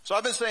So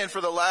I've been saying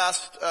for the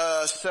last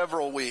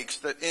several weeks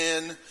that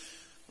in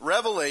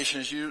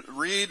Revelation, as you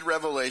read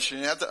Revelation,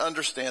 you have to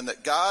understand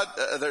that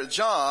that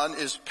John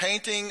is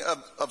painting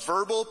a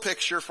verbal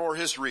picture for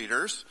his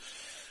readers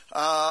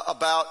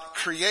about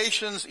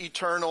creation's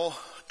eternal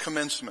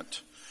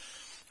commencement.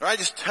 Right?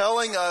 He's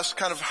telling us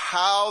kind of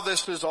how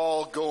this is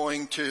all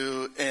going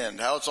to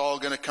end, how it's all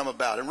going to come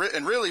about,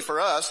 and really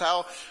for us,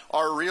 how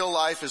our real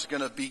life is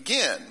going to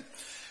begin.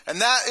 And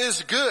that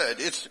is good.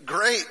 It's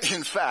great,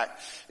 in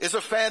fact. It's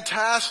a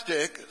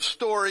fantastic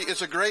story.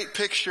 It's a great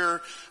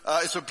picture.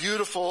 It's a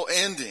beautiful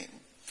ending.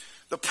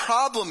 The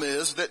problem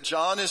is that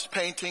John is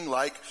painting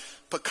like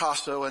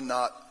Picasso and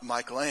not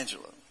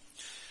Michelangelo.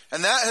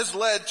 And that has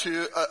led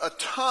to a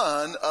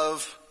ton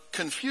of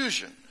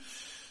confusion.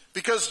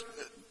 Because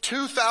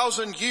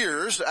 2,000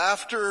 years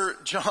after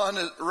John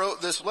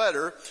wrote this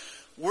letter,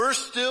 we're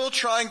still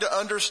trying to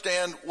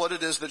understand what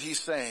it is that he's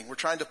saying. We're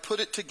trying to put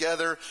it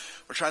together.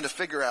 We're trying to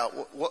figure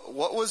out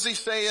what was he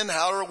saying?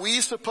 How are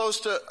we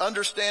supposed to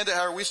understand it?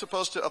 How are we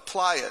supposed to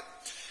apply it?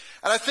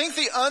 And I think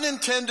the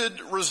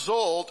unintended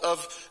result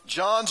of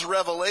John's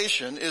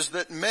revelation is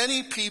that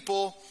many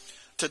people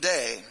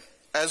today,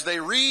 as they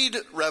read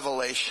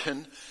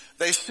Revelation,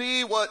 they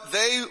see what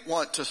they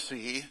want to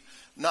see,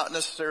 not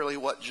necessarily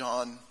what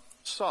John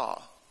saw.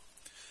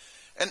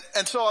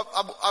 And so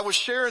I was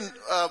sharing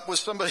with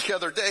somebody the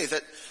other day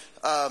that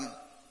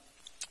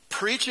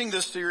preaching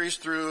this series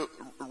through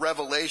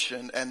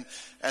Revelation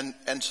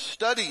and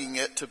studying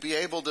it to be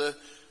able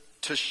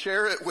to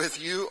share it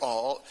with you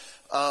all,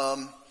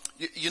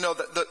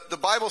 the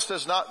Bible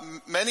says not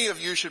many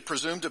of you should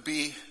presume to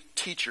be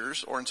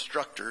teachers or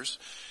instructors,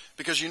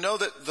 because you know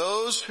that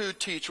those who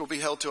teach will be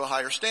held to a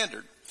higher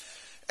standard.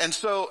 And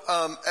so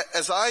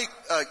as I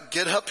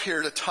get up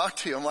here to talk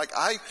to you, I'm like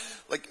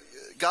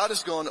God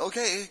is going,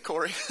 okay,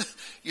 Corey,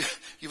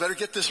 you better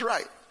get this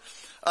right.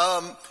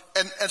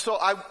 And so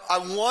I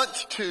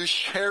want to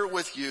share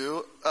with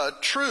you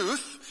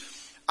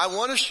truth. I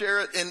want to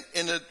share it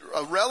in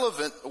a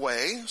relevant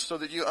way so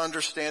that you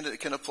understand it,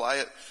 can apply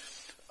it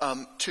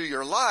to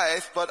your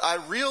life. But I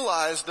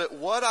realize that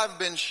what I've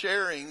been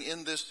sharing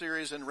in this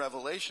series in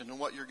Revelation and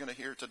what you're going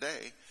to hear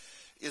today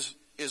is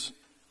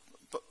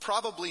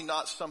probably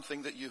not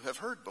something that you have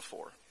heard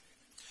before.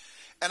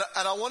 And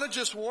I want to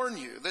just warn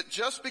you that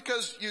just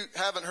because you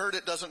haven't heard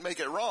it doesn't make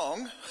it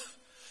wrong.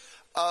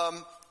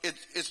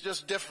 It's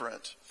just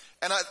different.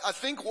 And I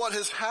think what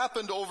has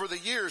happened over the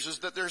years is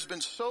that there's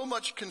been so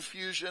much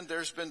confusion.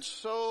 There's been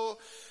so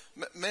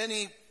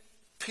many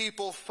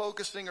people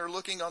focusing or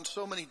looking on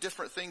so many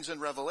different things in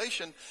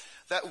Revelation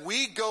that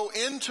we go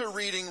into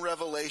reading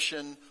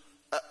Revelation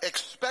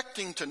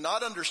expecting to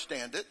not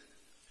understand it.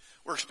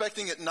 We're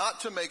expecting it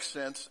not to make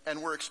sense,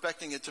 and we're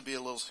expecting it to be a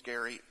little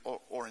scary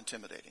or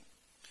intimidating.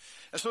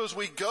 And so as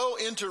we go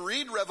in to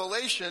read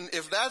Revelation,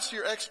 if that's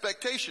your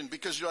expectation,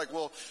 because you're like,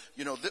 well,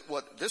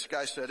 what this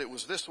guy said, it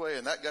was this way,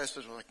 and that guy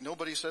says, well, like,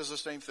 nobody says the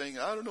same thing,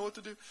 I don't know what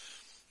to do.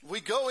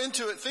 We go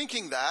into it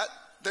thinking that,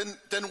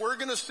 then we're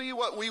going to see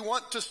what we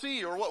want to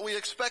see or what we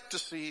expect to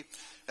see,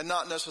 and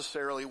not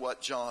necessarily what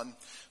John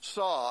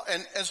saw.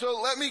 And so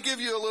let me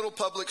give you a little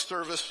public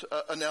service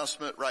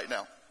announcement right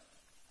now.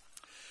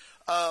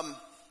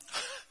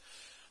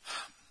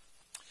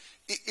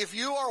 If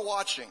you are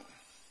watching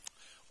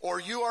or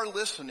you are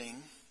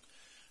listening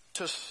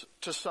to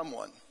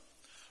someone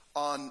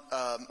on,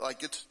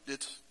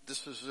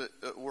 this is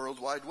a World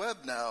Wide Web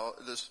now,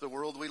 this is the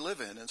world we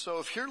live in. And so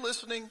if you're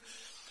listening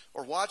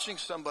or watching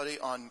somebody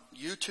on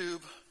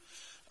YouTube,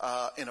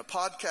 in a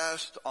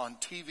podcast, on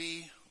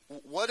TV,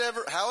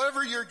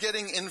 however you're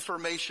getting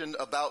information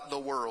about the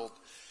world,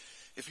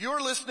 if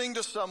you're listening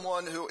to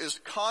someone who is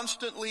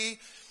constantly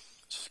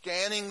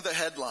scanning the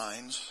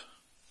headlines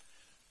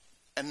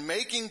and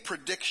making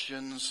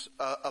predictions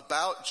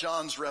about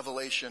John's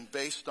revelation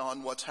based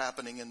on what's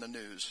happening in the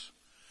news,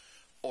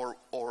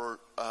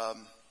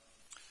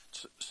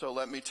 so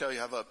let me tell you,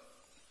 I have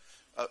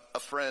a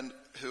friend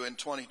who in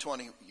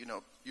 2020,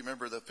 you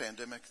remember the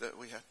pandemic that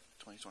we had,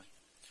 2020?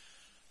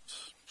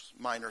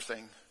 Minor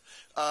thing.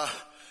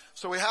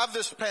 So we have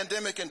this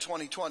pandemic in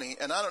 2020,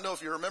 and I don't know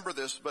if you remember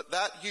this, but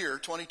that year,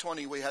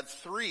 2020, we had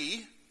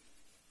three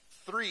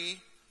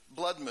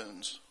blood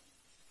moons.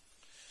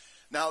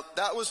 Now,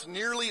 that was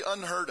nearly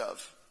unheard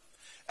of.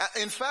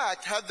 In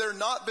fact, had there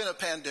not been a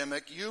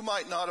pandemic, you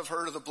might not have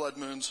heard of the blood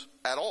moons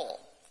at all.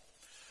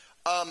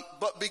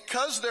 But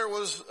because there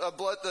was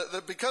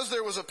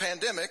a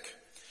pandemic,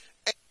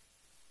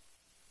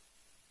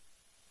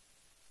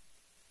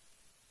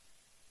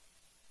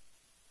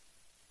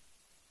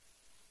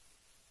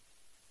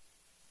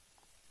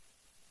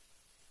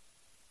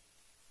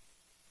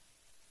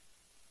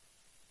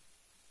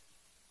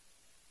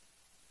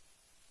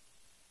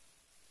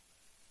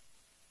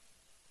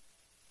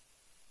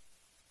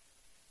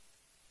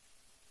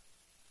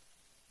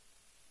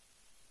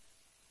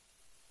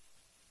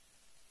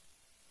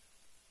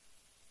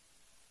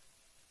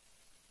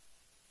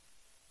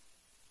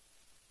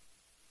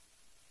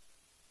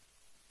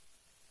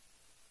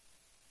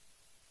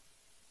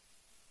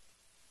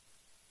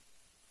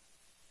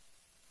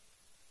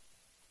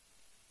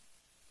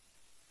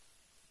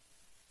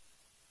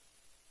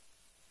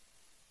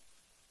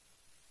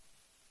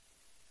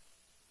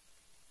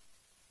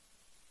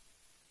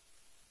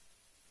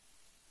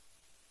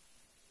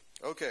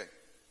 Okay.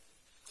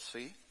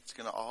 See? It's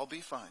going to all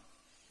be fine.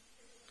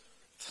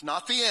 It's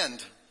not the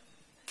end.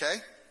 Okay?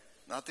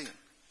 Not the end.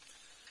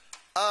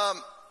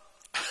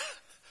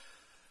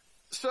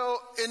 So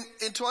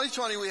in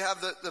 2020 we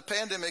have the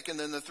pandemic and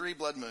then the 3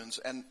 blood moons.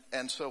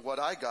 And so what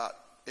I got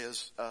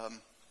is,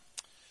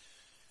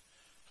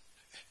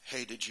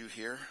 hey, did you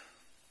hear?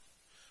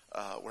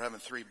 We're having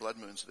 3 blood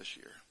moons this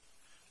year.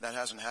 That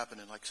hasn't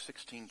happened in like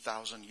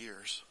 16,000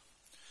 years.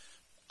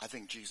 I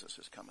think Jesus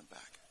is coming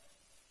back.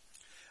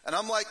 And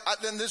I'm like,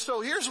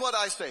 so here's what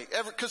I say.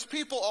 Because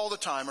people all the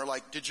time are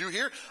like, did you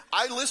hear?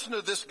 I listen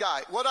to this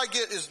guy. What I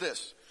get is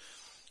this.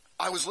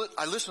 I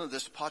listen to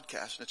this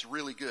podcast and it's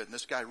really good. And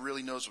this guy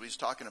really knows what he's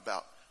talking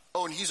about.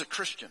 Oh, and he's a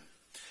Christian.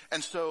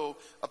 And so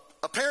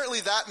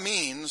apparently that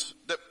means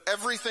that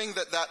everything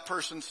that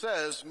person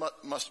says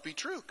must be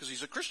true. Because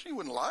he's a Christian. He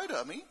wouldn't lie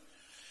to me.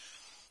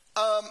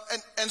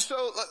 And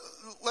so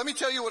let me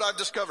tell you what I've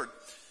discovered.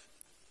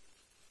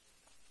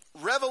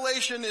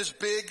 Revelation is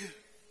big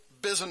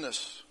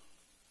business.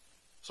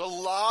 It's a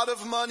lot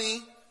of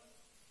money,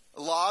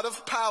 a lot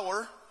of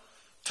power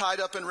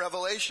tied up in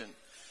revelation.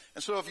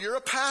 And so if you're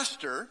a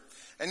pastor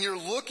and you're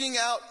looking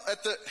out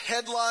at the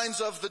headlines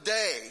of the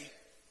day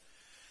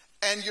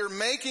and you're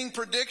making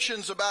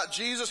predictions about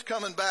Jesus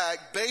coming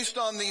back based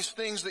on these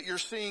things that you're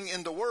seeing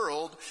in the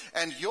world,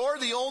 and you're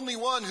the only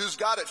one who's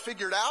got it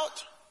figured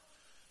out,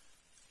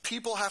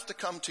 people have to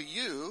come to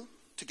you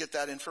to get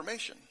that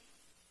information.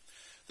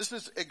 This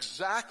is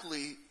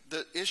exactly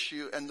the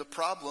issue and the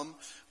problem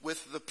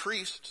with the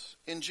priests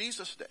in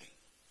Jesus' day.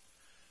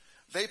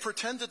 They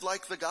pretended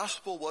like the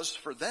gospel was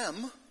for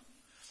them,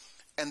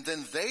 and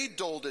then they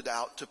doled it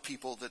out to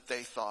people that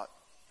they thought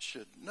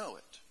should know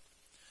it.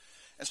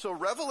 And so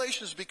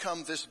Revelation has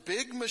become this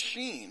big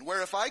machine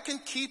where if I can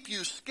keep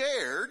you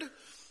scared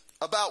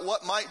about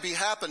what might be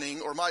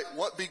happening or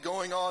what be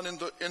going on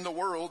in the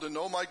world, and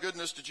oh my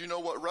goodness, did you know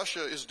what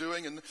Russia is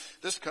doing in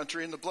this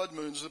country, and the blood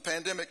moons, the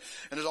pandemic,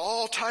 and it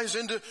all ties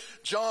into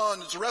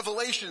John's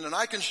Revelation, and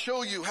I can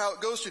show you how it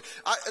goes to.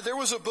 There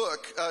was a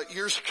book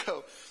years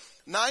ago,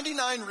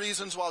 99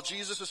 Reasons Why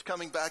Jesus is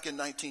Coming Back in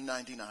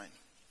 1999.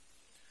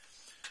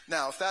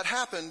 Now, if that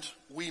happened,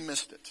 we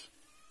missed it,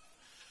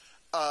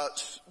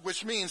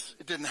 which means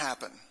it didn't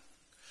happen.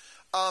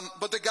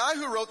 But the guy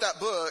who wrote that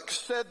book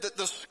said that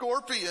the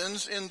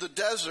scorpions in the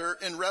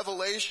desert in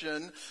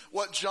Revelation,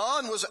 what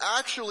John was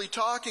actually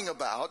talking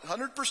about,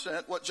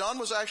 100%, what John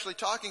was actually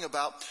talking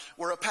about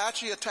were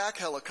Apache attack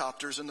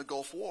helicopters in the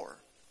Gulf War.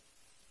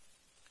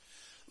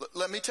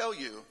 Let me tell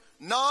you,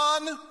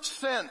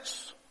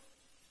 nonsense.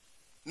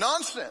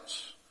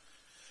 Nonsense.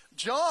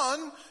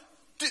 John,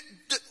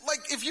 like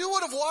if you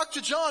would have walked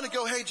to John and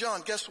go, hey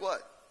John, guess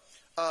what?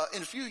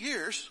 In a few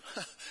years,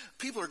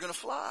 people are going to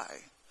fly.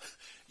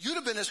 You'd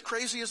have been as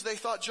crazy as they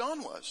thought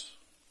John was.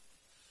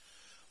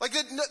 Like they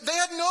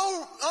had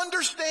no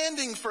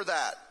understanding for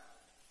that.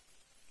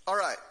 All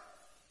right.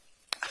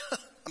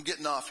 I'm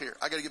getting off here.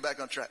 I got to get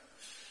back on track.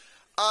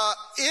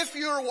 If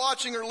you're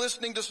watching or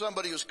listening to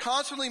somebody who's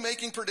constantly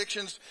making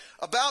predictions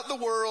about the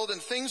world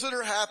and things that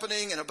are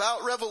happening and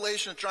about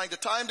Revelation and trying to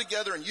tie them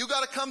together, and you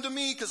got to come to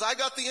me because I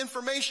got the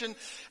information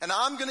and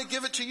I'm going to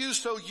give it to you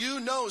so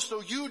you know,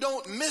 so you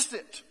don't miss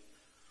it.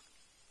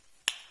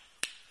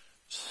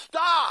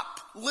 Stop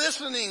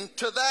listening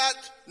to that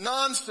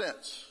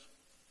nonsense.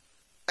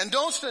 And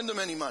don't send them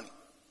any money.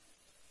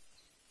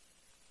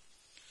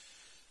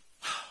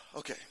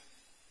 Okay.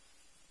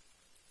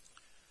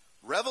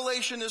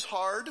 Revelation is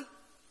hard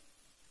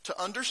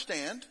to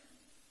understand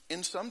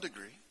in some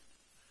degree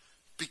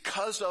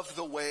because of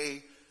the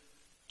way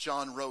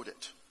John wrote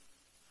it.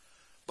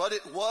 But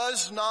it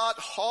was not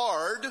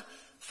hard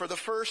for the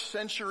first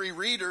century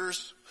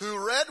readers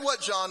who read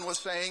what John was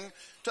saying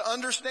to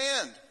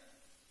understand.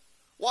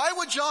 Why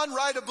would John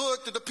write a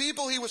book that the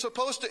people he was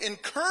supposed to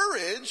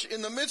encourage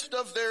in the midst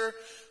of their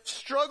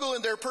struggle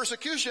and their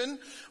persecution,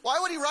 why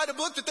would he write a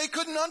book that they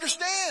couldn't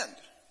understand?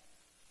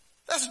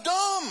 That's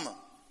dumb.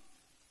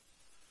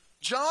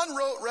 John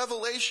wrote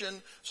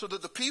Revelation so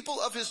that the people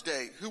of his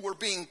day who were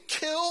being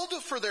killed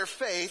for their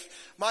faith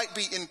might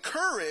be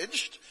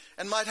encouraged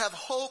and might have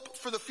hope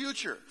for the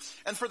future.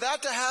 And for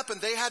that to happen,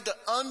 they had to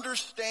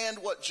understand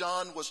what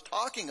John was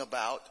talking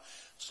about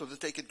so that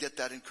they could get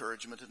that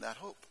encouragement and that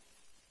hope.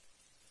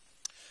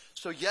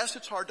 So yes,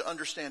 it's hard to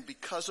understand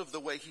because of the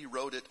way he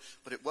wrote it,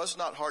 but it was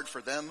not hard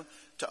for them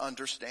to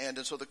understand.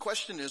 And so the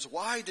question is,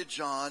 why did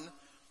John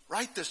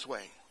write this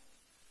way?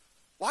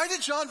 Why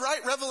did John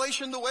write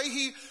Revelation the way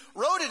he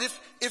wrote it?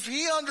 If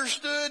he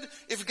understood,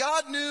 if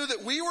God knew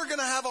that we were going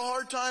to have a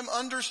hard time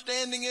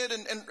understanding it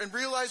and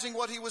realizing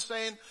what he was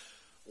saying,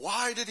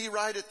 why did he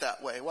write it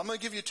that way? Well, I'm going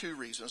to give you 2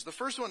 reasons. The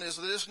first one is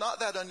that it's not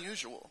that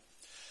unusual.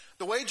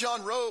 The way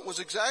John wrote was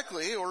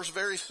exactly or is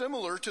very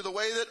similar to the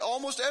way that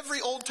almost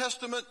every Old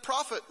Testament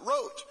prophet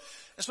wrote.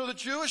 And so the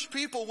Jewish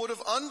people would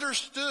have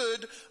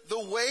understood the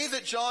way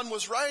that John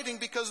was writing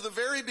because the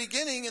very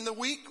beginning in the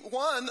week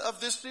 1 of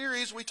this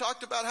series, we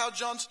talked about how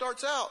John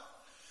starts out.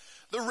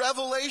 The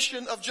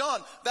revelation of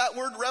John. That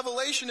word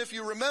revelation, if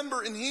you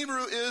remember in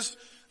Hebrew, is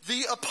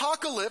the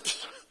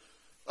apocalypse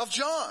of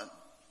John.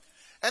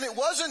 And it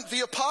wasn't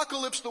the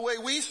apocalypse the way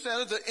we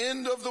said it, the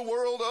end of the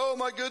world, oh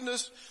my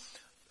goodness.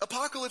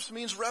 Apocalypse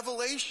means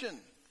revelation.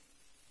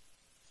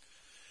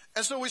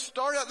 And so we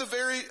start at the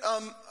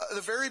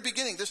very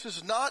beginning. This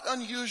is not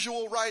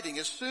unusual writing.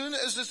 As soon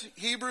as this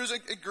Hebrews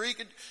and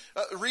Greek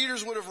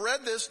readers would have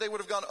read this, they would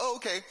have gone, oh,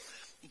 okay,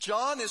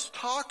 John is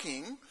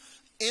talking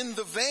in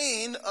the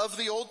vein of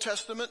the Old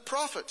Testament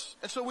prophets.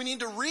 And so we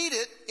need to read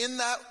it in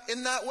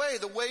that way,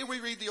 the way we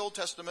read the Old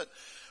Testament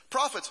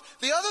prophets.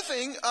 The other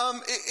thing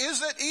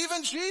is that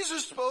even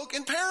Jesus spoke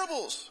in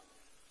parables.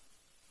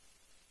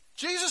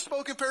 Jesus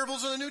spoke in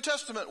parables in the New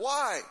Testament.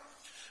 Why?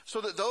 So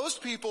that those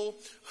people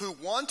who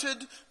wanted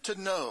to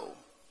know,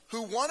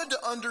 who wanted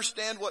to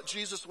understand what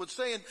Jesus would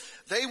say, and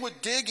they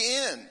would dig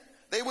in.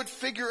 They would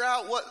figure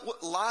out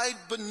what lied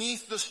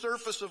beneath the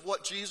surface of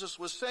what Jesus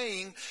was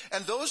saying.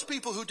 And those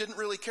people who didn't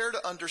really care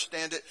to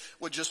understand it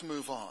would just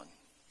move on.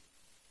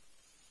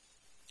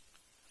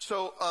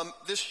 So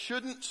this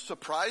shouldn't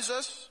surprise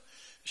us.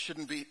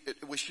 Shouldn't be.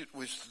 We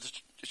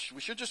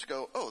should just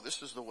go, oh,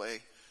 this is the way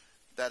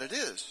that it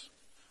is.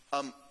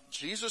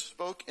 Jesus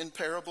spoke in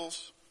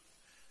parables.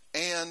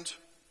 And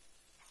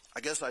I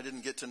guess I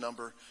didn't get to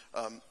number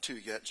 2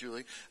 yet,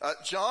 Julie.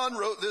 John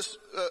wrote this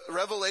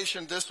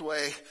revelation this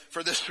way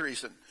for this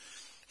reason.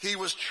 He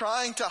was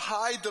trying to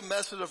hide the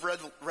message of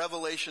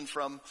revelation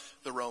from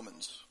the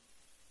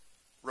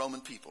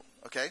Roman people,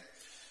 okay?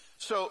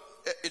 So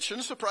it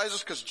shouldn't surprise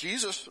us because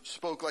Jesus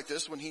spoke like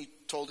this when he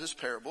told his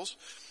parables.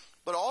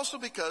 But also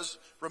because,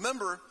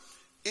 remember,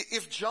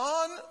 if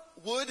John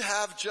would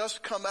have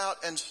just come out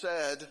and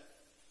said,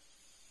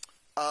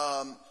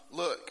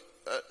 look,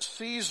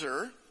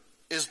 Caesar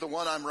is the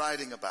one I'm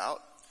writing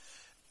about.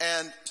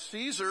 And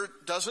Caesar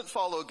doesn't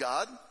follow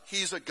God.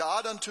 He's a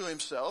God unto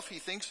himself. He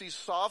thinks he's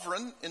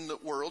sovereign in the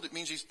world. It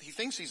means he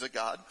thinks he's a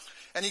God.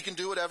 And he can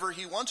do whatever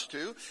he wants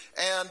to.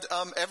 And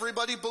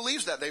everybody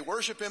believes that. They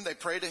worship him. They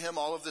pray to him,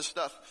 all of this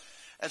stuff.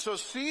 And so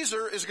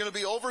Caesar is going to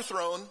be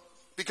overthrown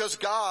because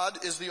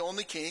God is the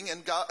only king.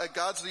 And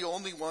God's the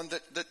only one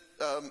that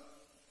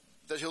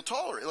he'll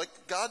tolerate.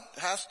 Like, God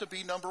has to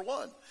be number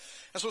one.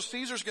 And so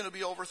Caesar's going to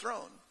be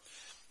overthrown.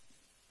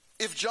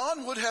 If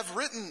John would have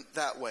written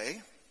that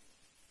way,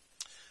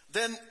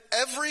 then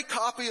every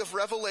copy of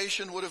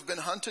Revelation would have been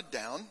hunted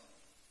down.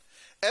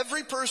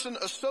 Every person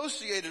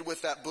associated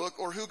with that book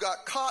or who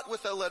got caught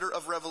with a letter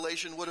of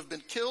Revelation would have been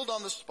killed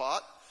on the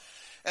spot.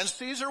 And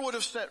Caesar would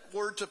have sent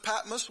word to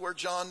Patmos, where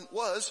John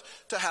was,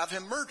 to have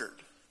him murdered.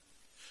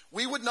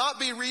 We would not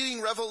be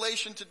reading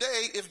Revelation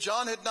today if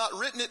John had not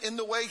written it in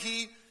the way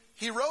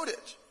he wrote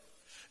it.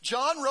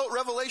 John wrote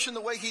Revelation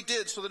the way he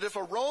did, so that if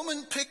a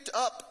Roman picked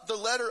up the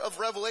letter of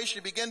Revelation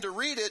and began to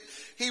read it,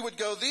 he would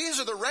go,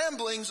 these are the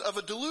ramblings of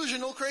a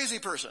delusional crazy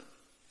person.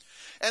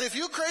 And if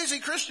you crazy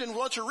Christian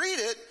want to read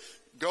it,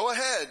 go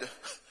ahead.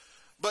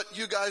 But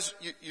you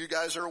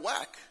guys are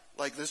whack.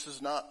 Like, this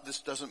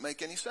doesn't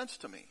make any sense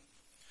to me.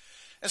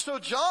 And so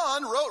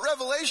John wrote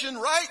Revelation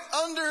right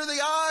under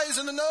the eyes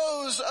and the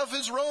nose of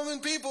his Roman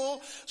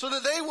people so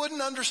that they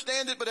wouldn't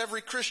understand it, but every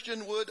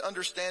Christian would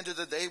understand it,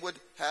 that they would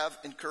have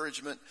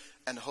encouragement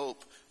and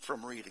hope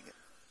from reading it.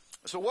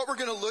 So what we're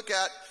going to look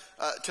at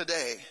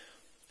today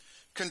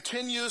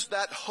continues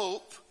that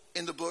hope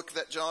in the book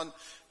that John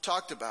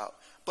talked about.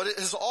 But it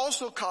has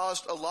also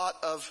caused a lot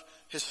of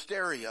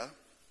hysteria.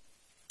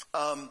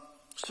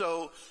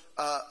 So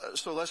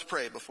let's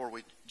pray before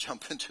we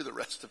jump into the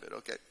rest of it,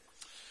 okay?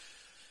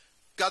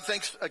 God,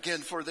 thanks again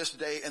for this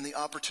day and the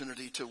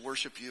opportunity to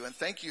worship you. And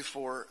thank you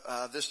for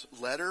this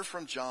letter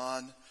from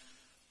John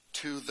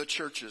to the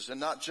churches, and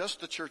not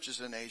just the churches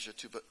in Asia,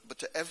 but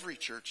to every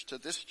church, to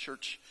this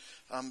church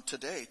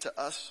today, to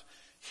us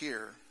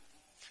here.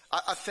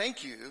 I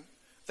thank you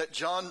that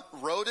John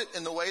wrote it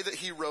in the way that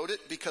he wrote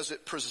it because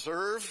it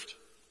preserved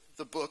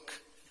the book,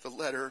 the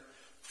letter,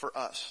 for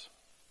us.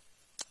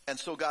 And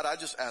so, God, I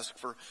just ask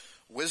for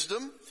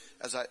wisdom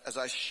as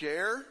I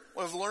share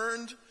what I've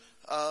learned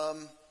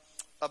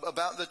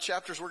about the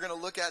chapters we're going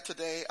to look at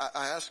today.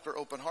 I ask for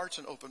open hearts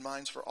and open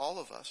minds for all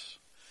of us,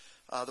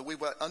 that we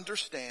might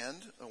understand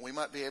and we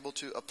might be able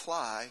to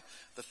apply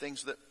the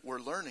things that we're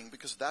learning,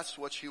 because that's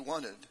what you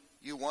wanted.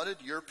 You wanted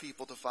your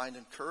people to find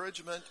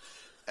encouragement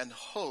and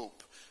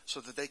hope so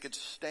that they could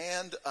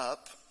stand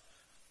up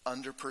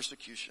under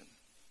persecution.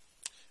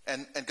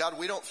 And God,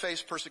 we don't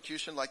face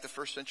persecution like the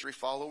first century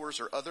followers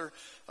or other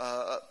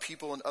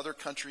people in other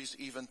countries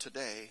even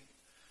today.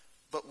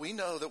 But we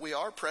know that we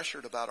are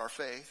pressured about our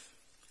faith.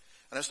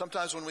 And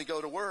sometimes when we go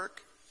to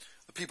work,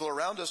 the people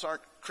around us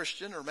aren't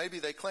Christian, or maybe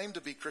they claim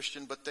to be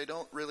Christian, but they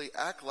don't really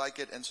act like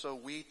it. And so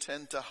we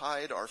tend to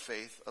hide our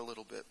faith a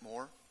little bit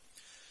more.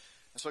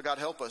 And so God,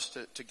 help us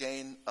to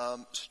gain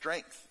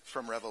strength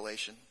from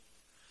Revelation,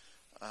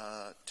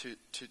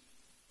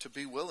 to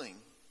be willing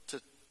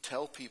to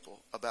tell people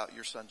about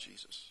your son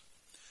Jesus.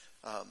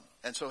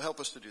 And so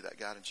help us to do that,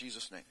 God, in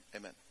Jesus' name.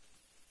 Amen.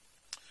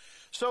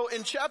 So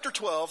in chapter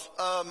 12,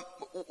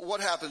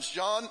 what happens?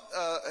 John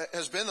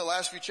has been the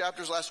last few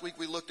chapters. Last week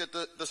we looked at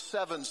the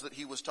sevens that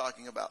he was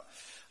talking about.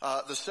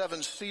 The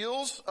seven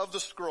seals of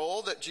the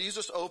scroll that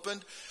Jesus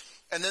opened,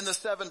 and then the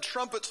seven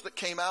trumpets that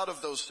came out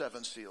of those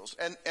seven seals.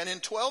 And in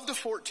 12 to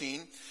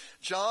 14,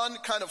 John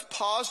kind of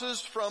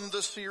pauses from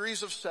the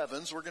series of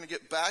sevens. We're going to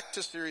get back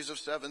to series of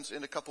sevens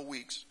in a couple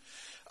weeks.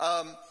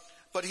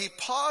 But he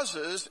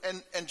pauses,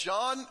 and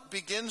John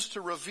begins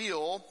to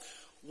reveal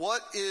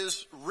what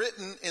is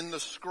written in the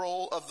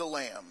scroll of the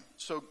Lamb.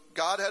 So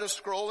God had a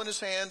scroll in his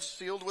hands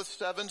sealed with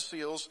seven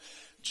seals.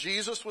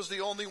 Jesus was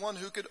the only one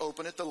who could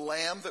open it, the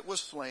Lamb that was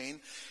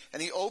slain.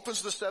 And he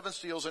opens the seven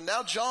seals. And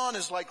now John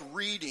is like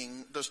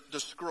reading the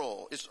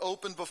scroll. It's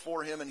open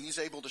before him, and he's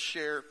able to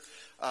share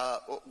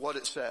what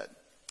it said.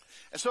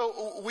 And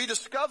so we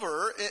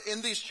discover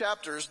in these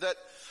chapters that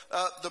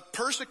the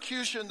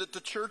persecution that the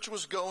church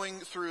was going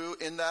through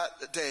in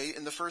that day,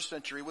 in the first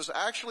century, was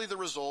actually the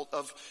result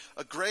of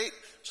a great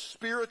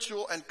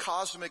spiritual and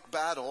cosmic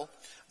battle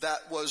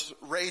that was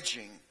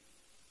raging.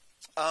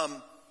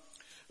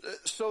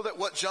 So that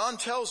what John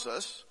tells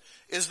us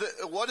is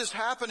that what is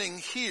happening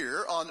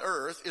here on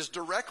earth is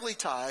directly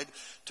tied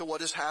to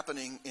what is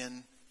happening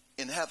in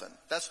heaven.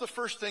 That's the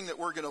first thing that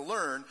we're going to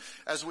learn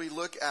as we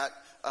look at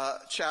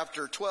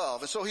chapter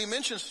 12. And so he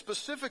mentions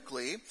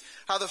specifically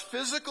how the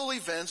physical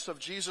events of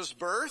Jesus'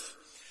 birth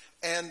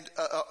and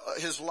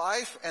his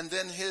life and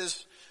then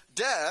his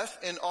death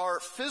in our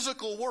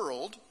physical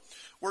world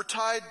were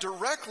tied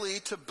directly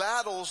to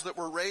battles that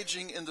were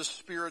raging in the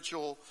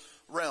spiritual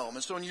realm.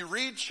 And so when you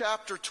read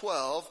chapter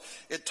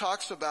 12, it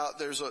talks about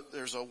there's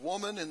a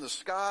woman in the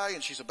sky,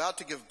 and she's about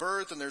to give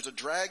birth, and there's a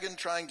dragon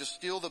trying to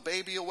steal the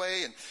baby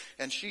away,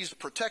 and she's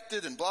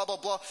protected, and blah blah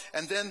blah.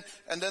 And then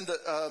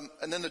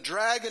the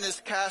dragon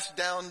is cast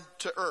down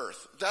to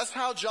earth. That's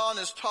how John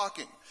is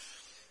talking.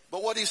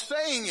 But what he's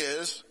saying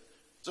is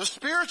there's a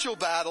spiritual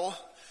battle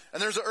and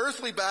there's an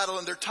earthly battle,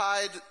 and they're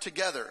tied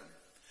together.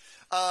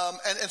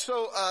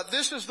 So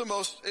this is the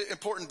most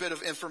important bit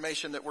of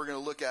information that we're going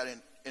to look at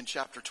in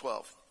chapter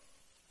 12.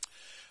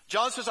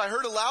 John says, I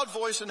heard a loud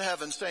voice in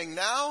heaven saying,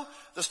 now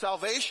the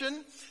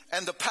salvation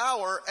and the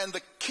power and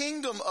the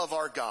kingdom of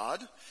our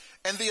God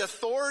and the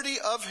authority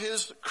of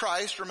his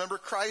Christ. Remember,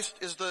 Christ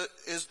is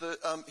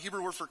the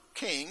Hebrew word for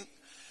king,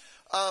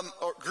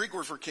 or Greek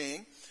word for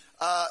king.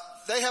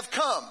 They have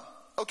come.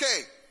 Okay.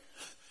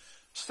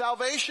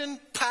 Salvation,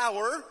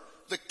 power,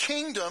 the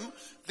kingdom,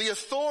 the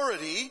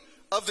authority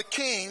of the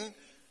king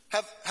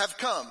have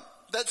come.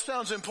 That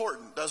sounds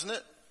important, doesn't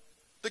it?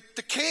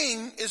 The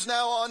king is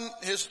now on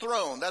his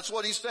throne. That's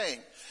what he's saying.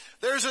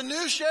 There's a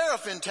new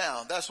sheriff in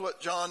town. That's what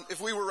John,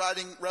 if we were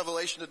writing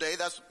Revelation today,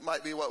 that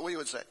might be what we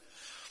would say.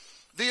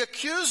 The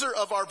accuser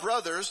of our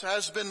brothers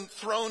has been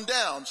thrown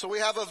down. So we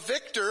have a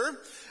victor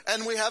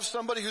and we have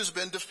somebody who's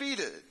been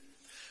defeated.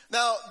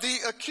 Now, the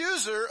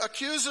accuser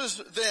accuses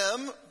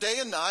them day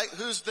and night.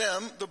 Who's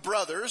them? The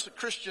brothers,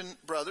 Christian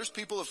brothers,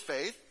 people of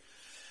faith.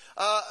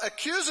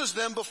 Accuses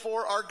them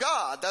before our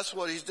God. That's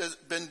what he's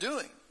been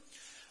doing.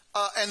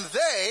 And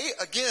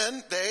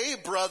they,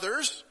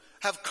 brothers,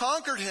 have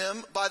conquered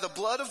him by the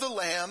blood of the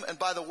Lamb and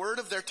by the word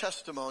of their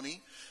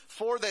testimony,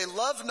 for they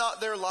love not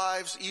their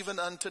lives even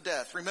unto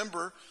death.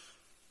 Remember,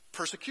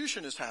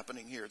 persecution is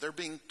happening here. They're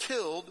being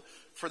killed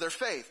for their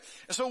faith.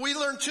 And so we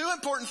learn two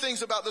important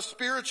things about the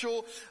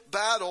spiritual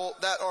battle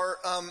that are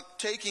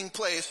taking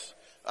place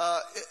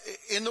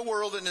in the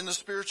world and in the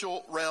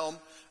spiritual realm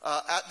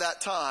at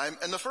that time.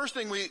 And the first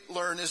thing we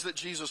learn is that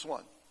Jesus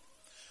won.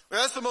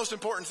 That's the most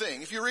important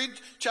thing. If you read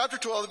chapter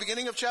 12, the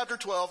beginning of chapter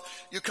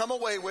 12, you come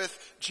away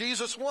with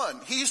Jesus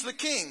won. He's the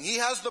king. He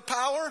has the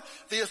power,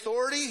 the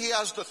authority. He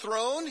has the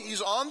throne.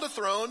 He's on the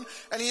throne,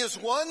 and he has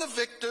won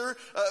the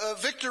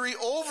victory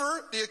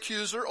over the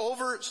accuser,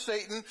 over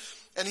Satan,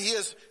 and he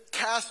has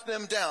cast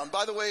them down.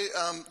 By the way,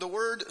 the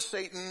word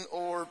Satan,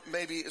 or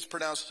maybe it's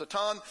pronounced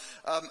Satan,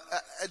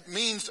 it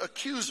means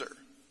accuser.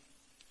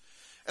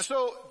 And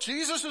so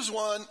Jesus has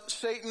won,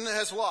 Satan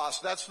has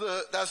lost. That's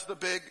the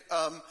big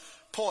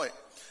point.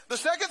 The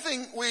second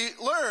thing we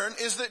learn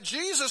is that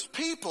Jesus'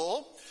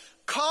 people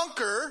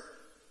conquer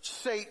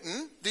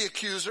Satan, the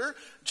accuser,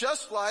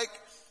 just like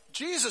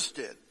Jesus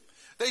did.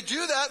 They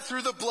do that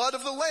through the blood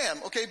of the Lamb.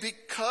 Okay,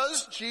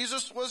 because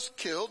Jesus was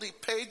killed, he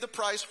paid the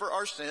price for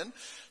our sin.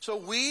 So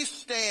we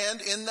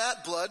stand in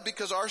that blood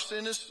because our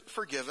sin is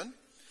forgiven.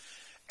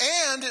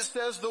 And it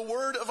says the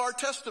word of our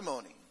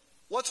testimony.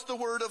 What's the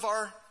word of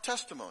our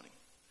testimony?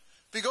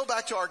 If you go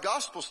back to our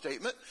gospel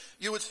statement,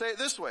 you would say it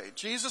this way.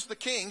 Jesus the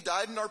King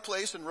died in our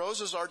place and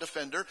rose as our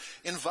defender,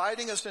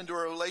 inviting us into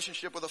a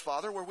relationship with the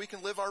Father where we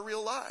can live our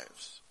real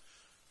lives.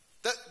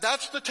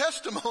 That's the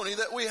testimony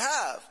that we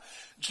have.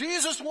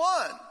 Jesus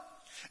won.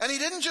 And he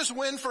didn't just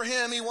win for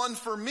him, he won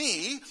for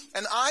me.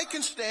 And I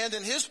can stand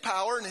in his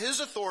power and his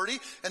authority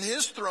and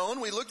his throne.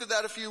 We looked at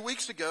that a few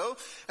weeks ago.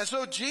 And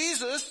so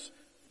Jesus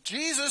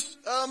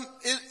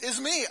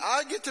is me.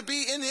 I get to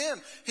be in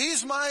him.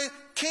 He's my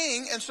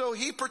king, and so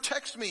he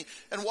protects me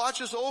and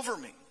watches over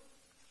me.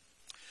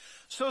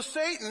 So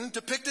Satan,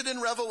 depicted in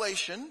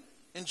Revelation,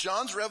 in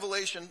John's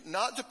revelation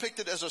not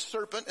depicted as a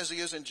serpent as he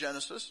is in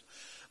Genesis,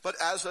 but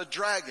as a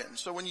dragon.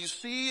 So when you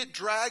see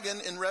dragon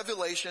in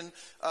Revelation,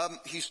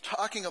 he's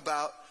talking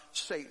about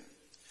Satan.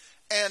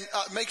 And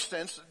it makes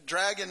sense.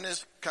 Dragon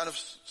is kind of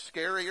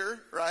scarier,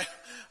 right?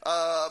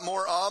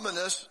 More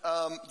ominous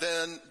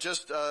than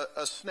just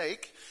a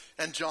snake.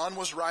 And John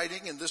was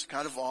writing in this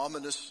kind of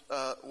ominous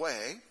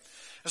way.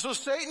 And so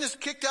Satan is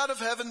kicked out of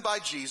heaven by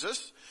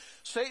Jesus.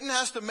 Satan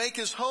has to make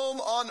his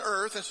home on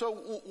earth. And so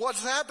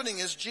what's happening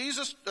is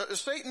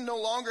Satan no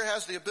longer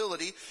has the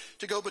ability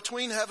to go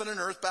between heaven and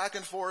earth back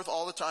and forth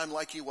all the time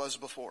like he was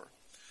before.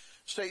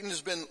 Satan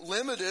has been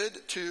limited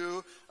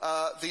to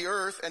the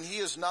earth, and he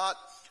is not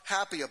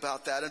happy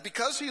about that. And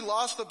because he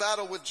lost the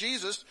battle with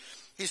Jesus,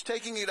 he's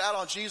taking it out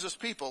on Jesus'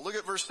 people. Look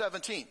at verse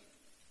 17.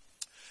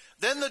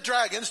 Then the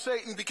dragon,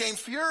 Satan, became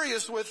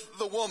furious with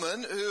the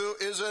woman, who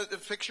is a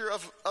picture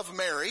of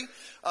Mary.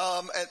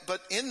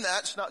 But in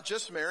that, it's not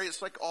just Mary,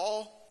 it's like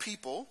all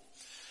people.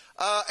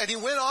 And he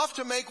went off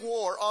to make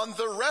war on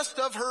the rest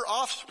of her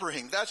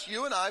offspring. That's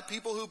you and I,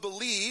 people who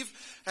believe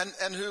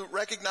and who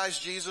recognize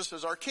Jesus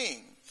as our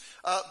king.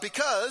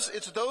 Because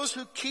it's those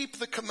who keep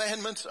the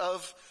commandments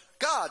of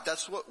God.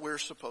 That's what we're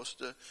supposed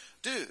to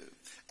do.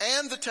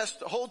 And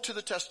hold to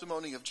the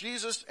testimony of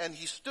Jesus, and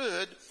he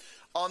stood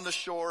on the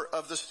shore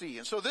of the sea.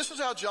 And so this is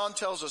how John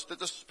tells us that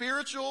the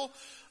spiritual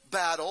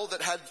battle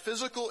that had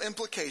physical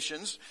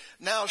implications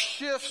now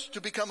shifts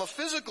to become a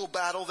physical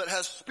battle that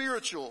has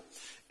spiritual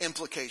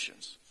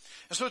implications.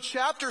 And so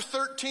chapter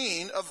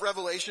 13 of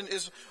Revelation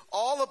is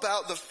all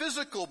about the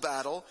physical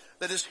battle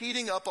that is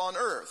heating up on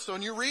earth. So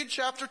when you read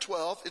chapter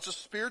 12, it's a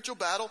spiritual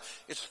battle.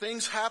 It's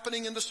things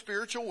happening in the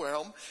spiritual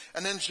realm.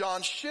 And then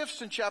John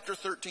shifts in chapter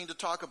 13 to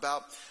talk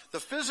about the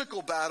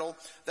physical battle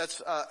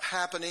that's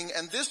happening.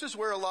 And this is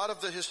where a lot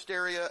of the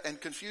hysteria and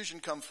confusion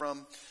come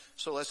from.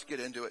 So let's get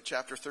into it.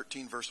 Chapter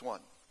 13, verse 1.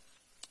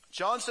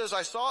 John says,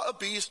 I saw a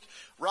beast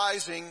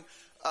rising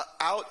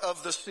out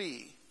of the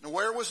sea. And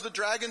where was the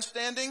dragon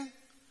standing?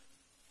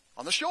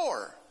 On the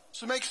shore.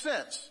 So it makes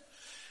sense.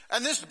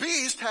 And this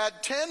beast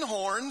had 10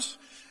 horns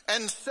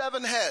and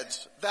 7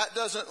 heads. That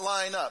doesn't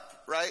line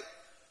up, right?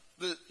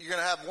 You're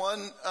going to have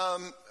one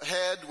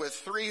head with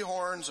 3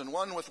 horns and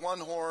one with 1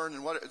 horn,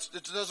 and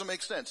it doesn't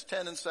make sense.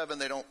 10 and 7,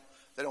 they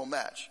don't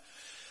match.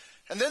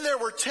 And then there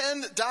were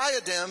 10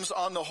 diadems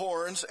on the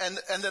horns and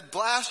the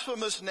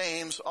blasphemous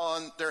names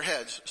on their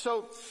heads.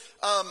 So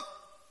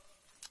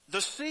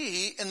the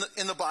sea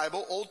in the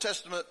Bible, Old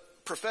Testament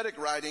prophetic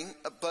writing,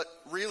 but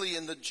really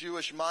in the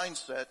Jewish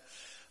mindset,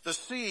 the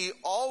sea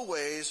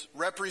always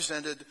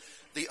represented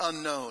the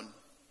unknown.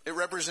 It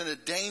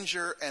represented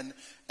danger and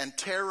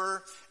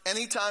terror.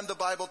 Anytime the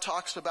Bible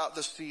talks about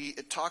the sea,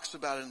 it talks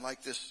about it in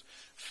like this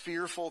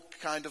fearful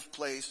kind of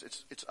place.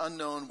 It's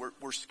unknown.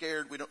 We're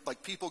scared. We don't,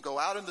 like, people go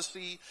out in the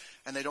sea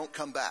and they don't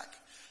come back.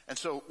 And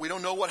so we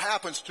don't know what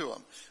happens to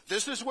them.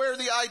 This is where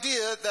the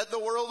idea that the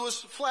world was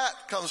flat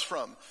comes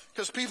from.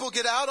 Because people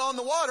get out on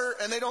the water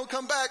and they don't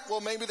come back. Well,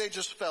 maybe they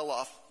just fell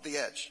off the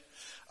edge.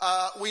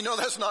 We know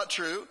that's not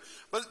true.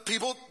 But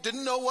people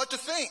didn't know what to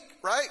think,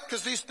 right?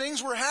 Because these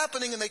things were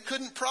happening and they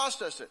couldn't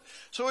process it.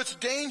 So it's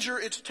danger,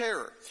 it's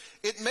terror.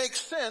 It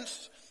makes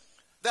sense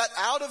that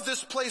out of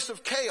this place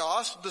of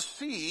chaos, the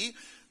sea,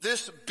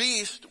 this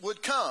beast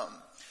would come.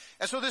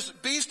 And so this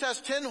beast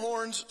has 10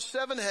 horns,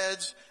 7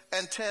 heads,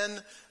 and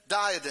 10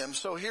 diadems.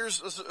 So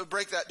let's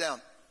break that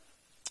down.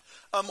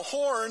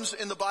 Horns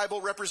in the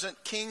Bible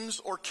represent kings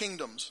or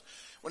kingdoms.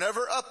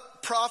 Whenever a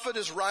prophet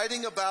is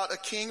writing about a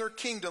king or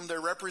kingdom,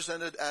 they're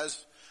represented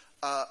as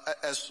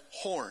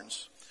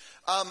horns.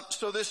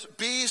 So this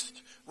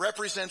beast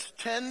represents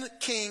 10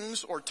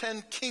 kings or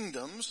 10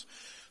 kingdoms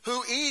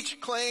who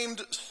each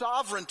claimed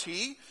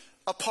sovereignty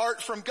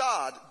apart from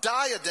God.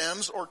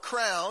 Diadems or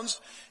crowns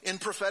in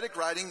prophetic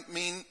writing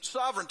mean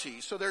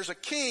sovereignty. So there's a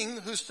king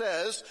who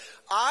says,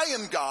 I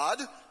am God,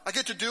 I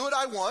get to do what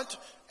I want,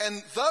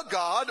 and the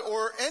God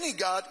or any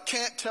God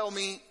can't tell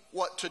me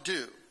what to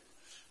do.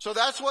 So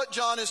that's what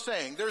John is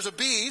saying. There's a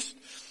beast,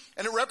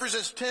 and it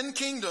represents 10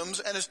 kingdoms,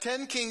 and is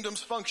 10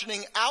 kingdoms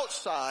functioning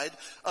outside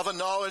of a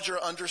knowledge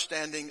or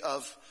understanding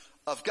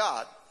of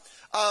God.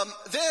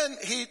 Then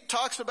he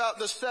talks about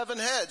the 7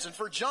 heads, and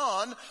for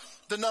John,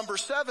 the number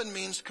 7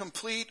 means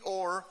complete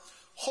or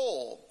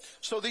whole.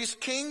 So these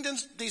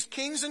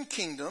kings and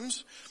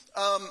kingdoms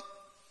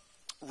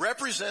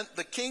represent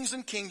the kings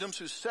and kingdoms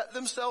who set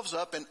themselves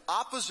up in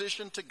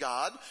opposition to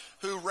God,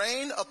 who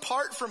reign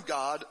apart from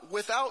God,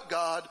 without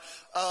God,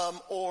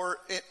 or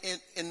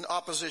in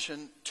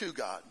opposition to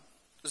God.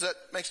 Does that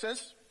make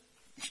sense?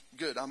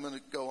 Good. I'm going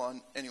to go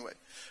on anyway.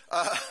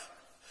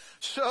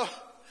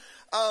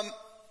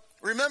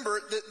 Remember,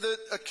 the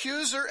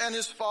accuser and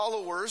his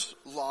followers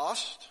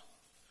lost.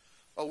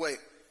 Oh, wait.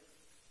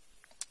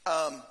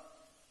 Yeah,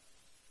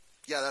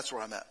 that's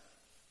where I'm at.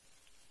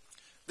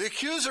 The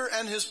accuser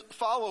and his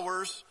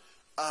followers,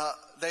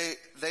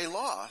 they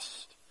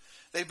lost.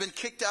 They've been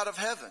kicked out of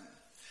heaven.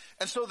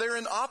 And so they're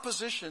in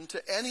opposition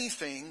to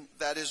anything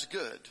that is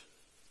good.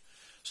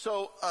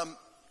 So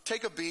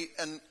take a beat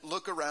and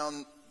look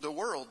around the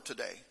world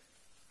today.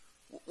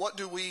 what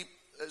do we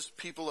as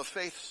people of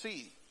faith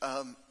see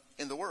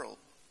in the world?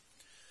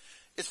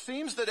 It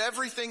seems that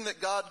everything that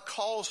God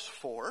calls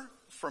for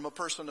from a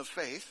person of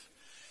faith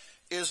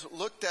is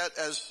looked at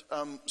as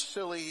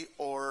silly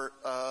or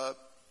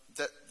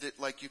that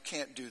like you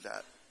can't do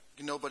that.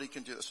 Nobody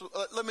can do this. So,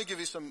 let me give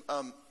you some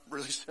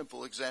really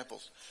simple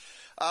examples.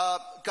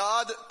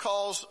 God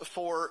calls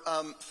for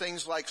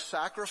things like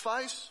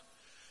sacrifice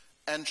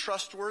and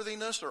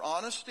trustworthiness or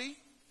honesty.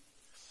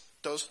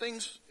 Those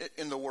things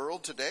in the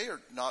world today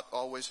are not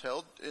always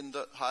held in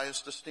the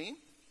highest esteem.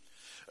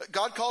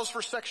 God calls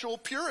for sexual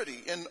purity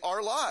in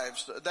our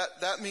lives.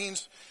 That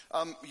means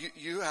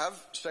you have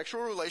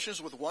sexual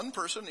relations with one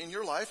person in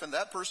your life, and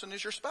that person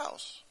is your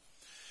spouse.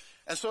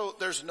 And so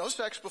there's no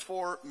sex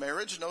before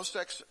marriage, no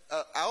sex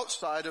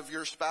outside of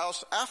your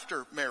spouse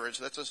after marriage.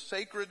 That's a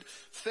sacred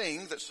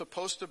thing that's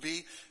supposed to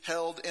be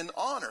held in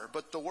honor.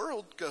 But the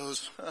world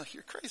goes,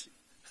 you're crazy.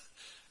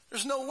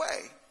 There's no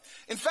way.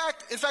 In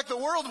fact, the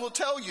world will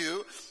tell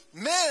you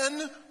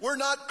men were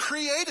not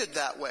created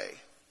that way.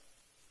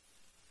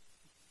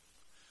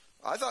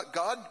 I thought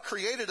God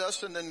created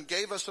us and then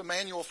gave us a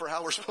manual for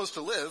how we're supposed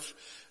to live.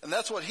 And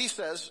that's what he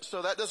says,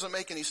 so that doesn't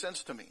make any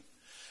sense to me.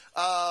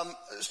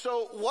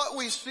 So what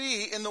we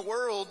see in the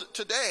world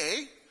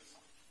today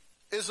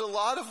is a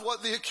lot of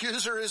what the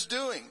accuser is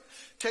doing.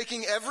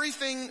 Taking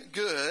everything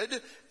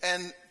good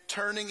and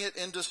turning it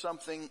into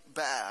something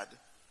bad.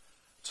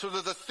 So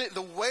that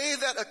the way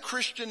that a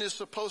Christian is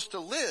supposed to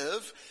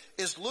live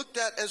is looked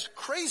at as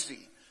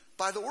crazy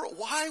by the world.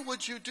 Why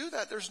would you do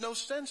that? There's no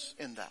sense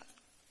in that.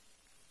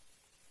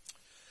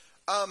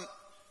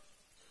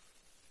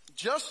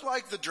 Just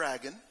like the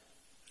dragon,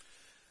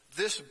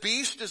 this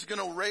beast is going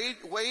to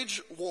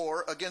wage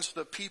war against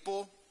the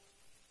people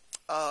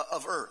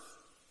of earth.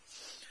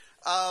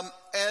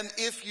 And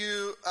if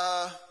you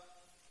I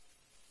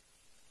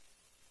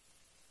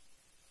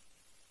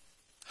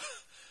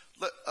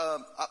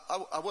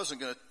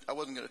wasn't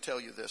gonna tell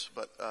you this,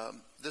 but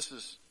this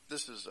is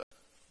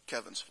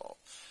Kevin's fault.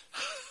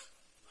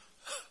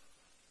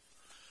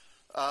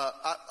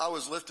 I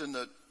was lifting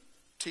the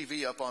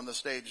TV up on the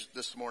stage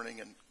this morning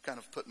and kind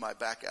of put my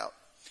back out.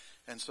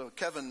 And so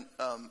Kevin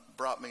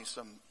brought me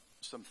some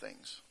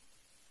things.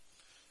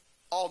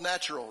 All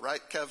natural, right,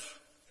 Kev?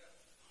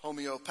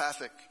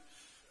 Homeopathic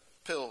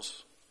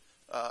pills.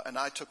 And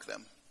I took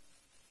them.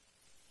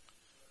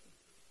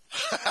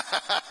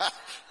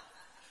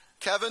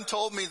 Kevin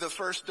told me the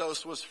first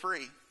dose was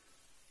free.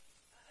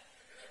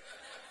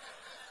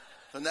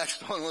 The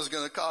next one was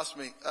going to cost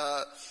me.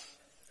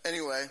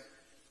 Anyway,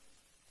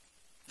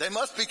 they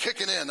must be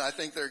kicking in. I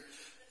think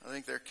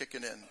they're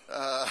kicking in.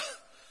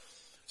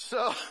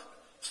 So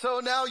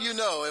now you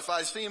know, if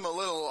I seem a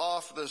little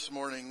off this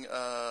morning,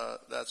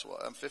 that's why.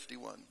 I'm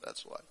 51.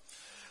 That's why.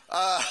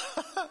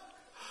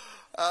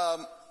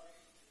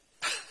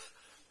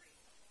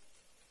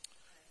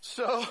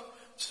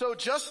 So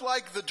just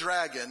like the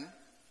dragon,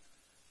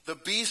 the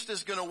beast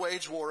is going to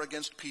wage war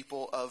against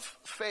people of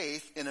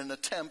faith in an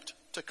attempt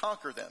to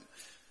conquer them.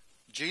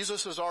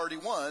 Jesus has already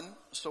won,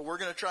 so we're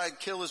going to try and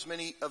kill as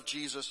many of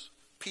Jesus'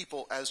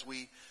 people as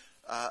we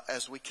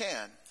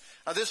can.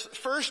 Now, this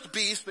first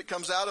beast that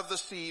comes out of the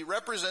sea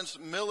represents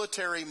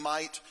military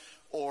might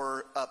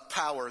or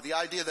power. The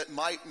idea that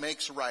might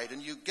makes right,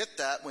 and you get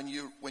that when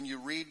you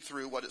read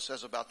through what it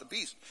says about the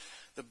beast.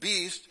 The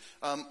beast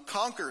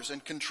conquers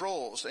and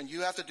controls, and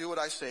you have to do what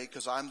I say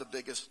because I'm the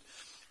biggest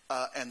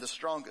and the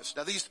strongest.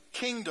 Now, these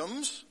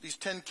kingdoms, these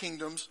 10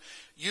 kingdoms,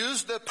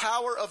 use the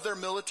power of their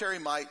military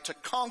might to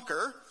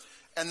conquer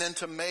and then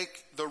to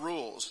make the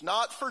rules.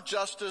 Not for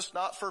justice,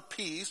 not for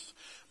peace,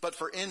 but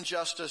for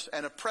injustice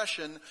and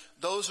oppression.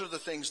 Those are the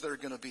things that are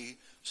going to be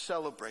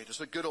celebrated. It's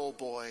a good old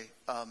boy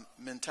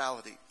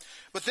mentality.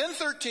 But then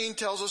 13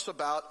 tells us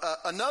about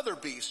another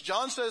beast.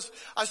 John says,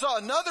 I saw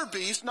another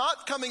beast,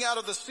 not coming out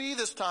of the sea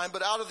this time,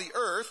 but out of the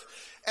earth.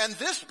 And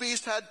this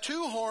beast had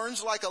 2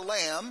 horns like a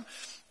lamb,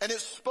 and it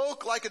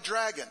spoke like a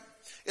dragon.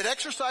 It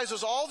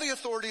exercises all the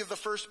authority of the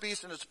first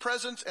beast in its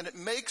presence, and it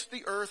makes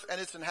the earth and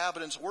its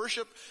inhabitants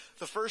worship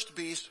the first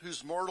beast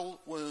whose mortal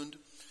wound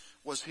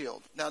was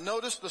healed. Now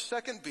notice the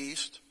second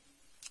beast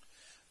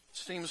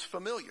seems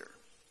familiar.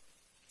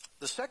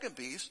 The second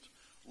beast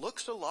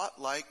looks a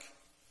lot like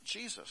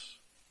Jesus.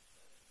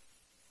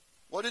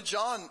 What did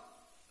John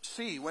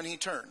see when he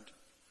turned?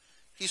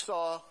 He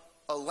saw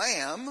a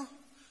lamb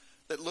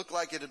that looked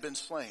like it had been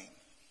slain.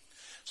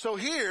 So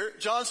here,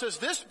 John says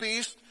this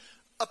beast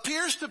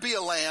appears to be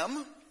a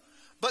lamb,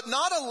 but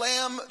not a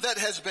lamb that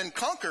has been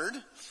conquered,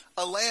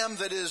 a lamb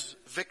that is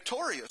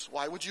victorious.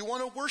 Why would you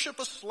want to worship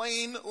a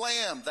slain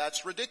lamb?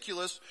 That's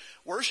ridiculous.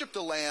 Worship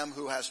the lamb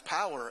who has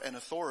power and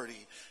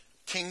authority,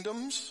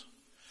 kingdoms,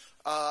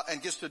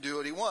 and gets to do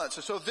what he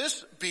wants. So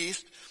this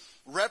beast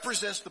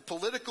represents the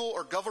political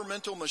or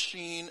governmental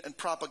machine and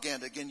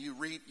propaganda. Again, you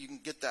can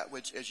get that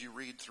as you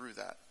read through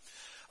that.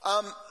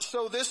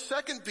 So this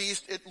second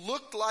beast, it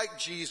looked like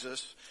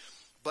Jesus,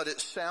 but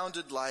it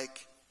sounded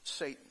like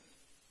Satan.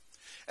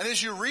 And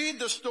as you read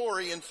the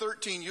story in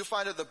 13, you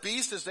find that the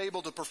beast is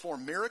able to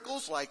perform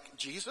miracles like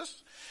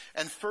Jesus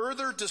and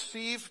further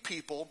deceive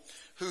people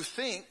who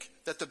think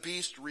that the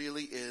beast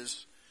really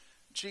is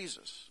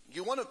Jesus.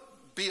 You want to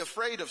be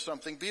afraid of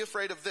something, be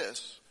afraid of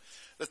this.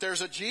 That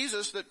there's a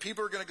Jesus that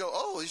people are going to go,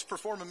 oh, he's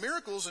performing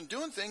miracles and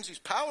doing things, he's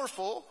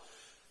powerful.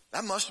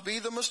 That must be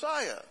the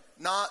Messiah,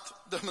 not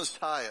the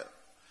Messiah.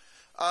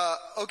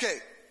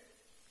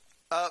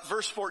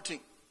 Verse 14.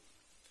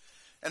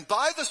 And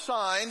by the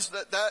signs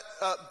that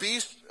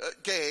beast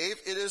gave,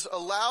 it is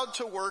allowed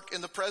to work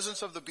in the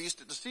presence of the beast.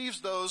 It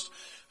deceives those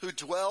who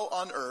dwell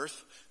on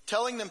earth,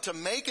 telling them to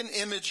make an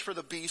image for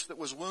the beast that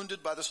was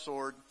wounded by the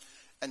sword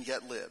and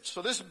yet lived.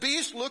 So this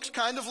beast looks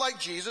kind of like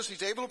Jesus.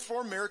 He's able to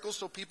perform miracles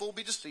so people will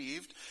be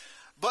deceived.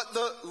 But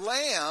the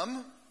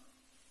lamb,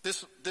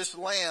 this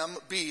lamb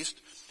beast,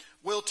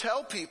 will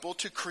tell people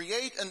to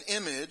create an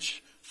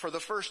image for the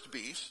first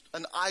beast,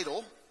 an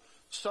idol,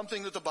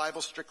 something that the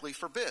Bible strictly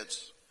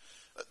forbids.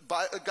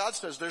 God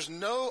says there's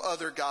no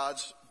other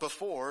gods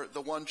before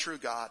the one true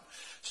God.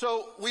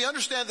 So we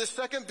understand this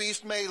second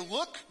beast may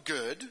look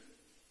good,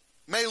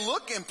 may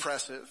look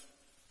impressive,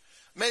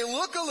 may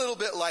look a little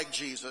bit like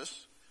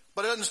Jesus,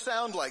 but it doesn't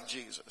sound like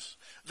Jesus.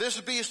 This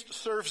beast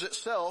serves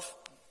itself.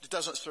 It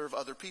doesn't serve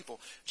other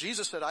people.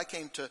 Jesus said, I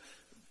came to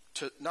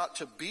not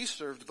to be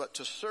served, but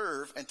to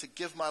serve and to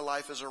give my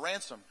life as a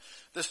ransom.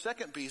 The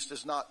second beast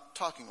is not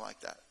talking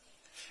like that.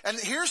 And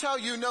here's how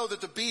you know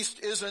that the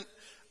beast isn't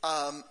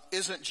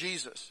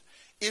Jesus.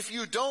 If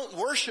you don't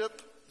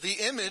worship the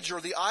image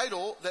or the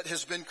idol that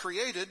has been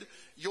created,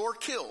 you're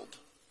killed.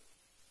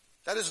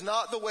 That is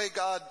not the way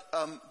God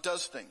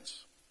does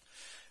things.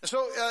 And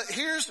so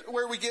here's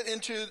where we get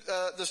into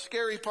the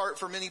scary part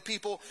for many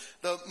people,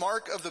 the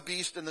mark of the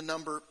beast and the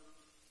number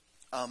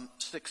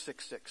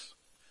 666.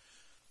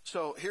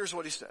 So here's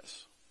what he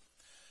says.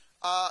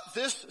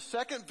 This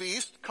second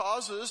beast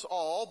causes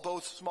all,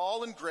 both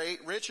small and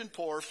great, rich and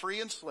poor, free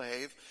and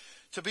slave,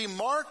 to be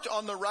marked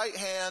on the right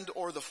hand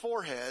or the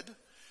forehead,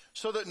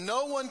 so that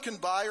no one can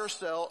buy or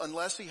sell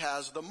unless he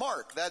has the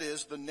mark. That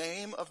is, the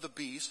name of the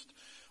beast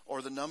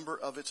or the number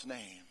of its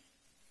name.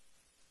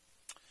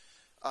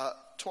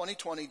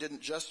 2020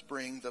 didn't just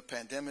bring the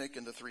pandemic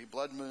and the 3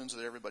 blood moons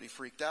that everybody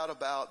freaked out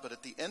about, but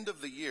at the end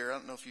of the year, I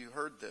don't know if you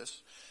heard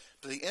this,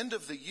 but at the end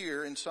of the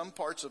year in some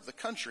parts of the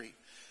country,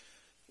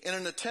 in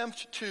an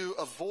attempt to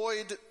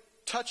avoid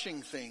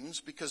touching things,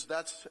 because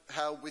that's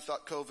how we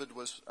thought COVID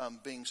was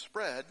being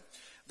spread,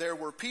 there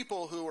were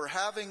people who were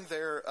having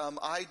their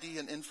ID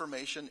and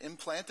information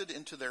implanted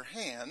into their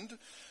hand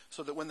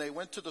so that when they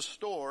went to the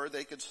store,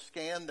 they could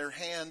scan their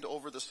hand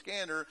over the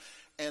scanner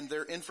and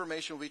their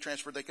information would be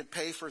transferred. They could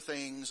pay for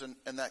things and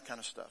that kind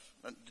of stuff.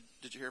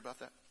 Did you hear about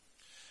that?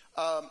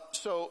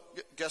 So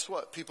guess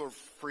what? People are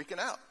freaking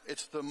out.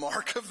 It's the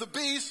mark of the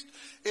beast.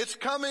 It's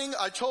coming.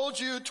 I told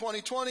you,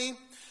 2020.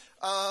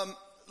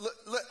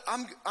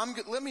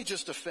 Let me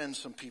just offend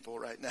some people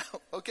right now.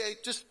 Okay,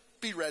 just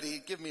be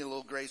ready. Give me a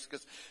little grace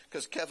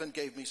because Kevin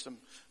gave me some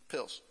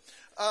pills.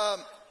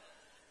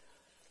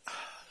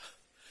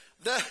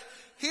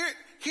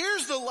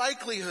 Here's the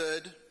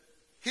likelihood.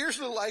 Here's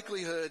the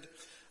likelihood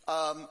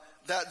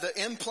that the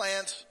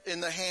implants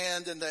in the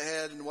hand and the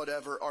head and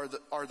whatever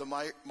are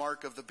the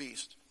mark of the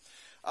beast.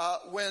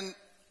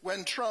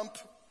 When Trump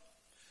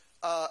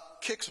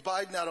kicks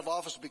Biden out of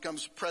office,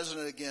 becomes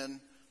president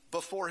again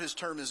before his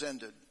term is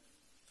ended,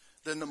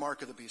 then the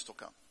mark of the beast will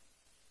come.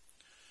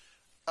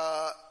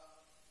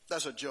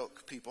 That's a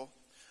joke, people.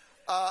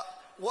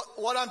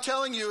 What I'm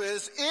telling you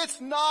is it's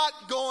not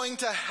going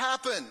to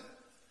happen.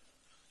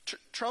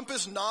 Trump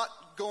is not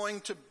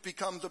going to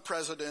become the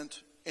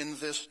president in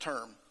this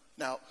term.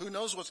 Now, who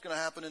knows what's going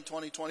to happen in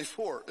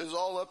 2024? It's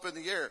all up in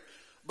the air.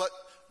 But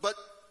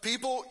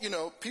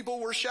people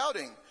were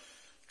shouting,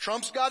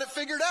 Trump's got it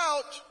figured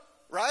out,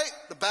 right?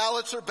 The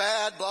ballots are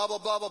bad, blah, blah,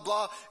 blah, blah,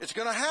 blah. It's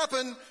going to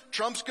happen.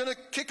 Trump's going to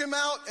kick him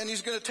out, and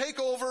he's going to take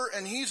over,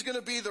 and he's going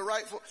to be the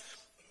rightful.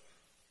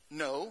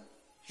 No,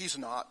 he's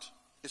not.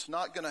 It's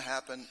not going to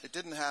happen. It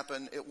didn't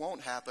happen. It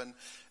won't happen.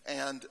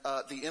 And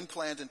the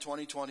implant in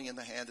 2020 in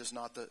the hand is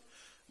not the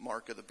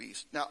mark of the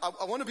beast. Now,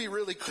 I want to be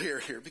really clear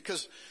here,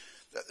 because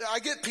I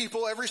get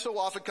people every so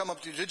often come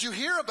up to you. Did you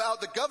hear about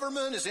the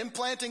government is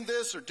implanting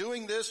this or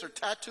doing this or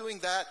tattooing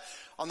that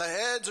on the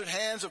heads and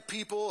hands of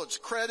people? It's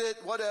credit,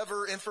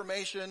 whatever,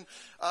 information,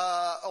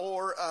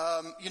 or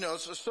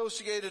it's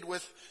associated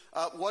with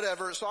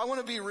whatever. So I want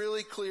to be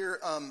really clear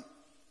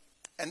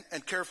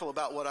and careful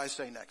about what I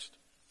say next.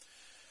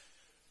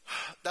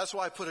 That's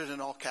why I put it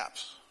in all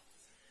caps.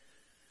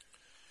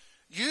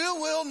 You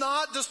will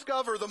not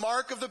discover the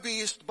mark of the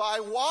beast by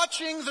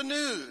watching the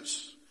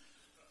news,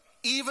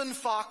 even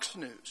Fox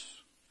News,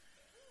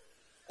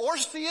 or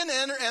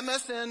CNN or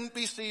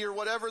MSNBC or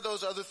whatever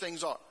those other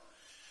things are.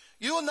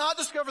 You will not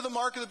discover the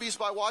mark of the beast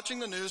by watching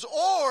the news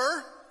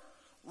or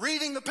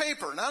reading the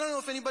paper. And I don't know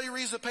if anybody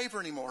reads the paper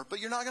anymore, but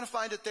you're not going to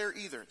find it there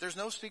either. There's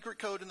no secret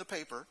code in the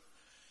paper.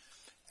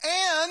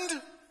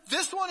 And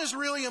this one is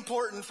really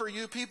important for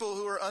you people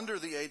who are under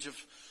the age of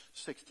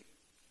 60.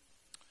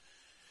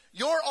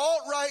 Your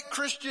alt-right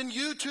Christian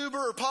YouTuber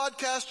or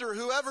podcaster or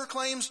whoever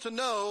claims to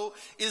know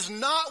is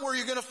not where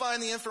you're going to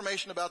find the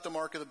information about the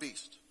mark of the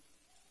beast.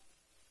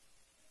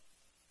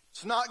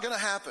 It's not going to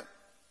happen.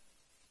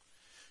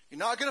 You're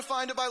not going to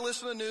find it by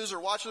listening to the news or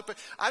watching the...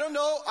 I don't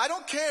know. I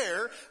don't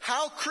care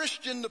how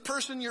Christian the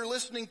person you're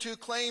listening to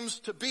claims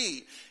to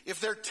be. If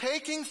they're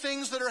taking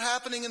things that are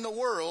happening in the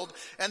world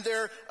and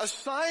they're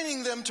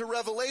assigning them to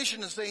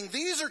Revelation and saying,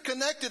 these are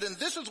connected and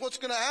this is what's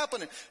going to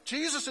happen and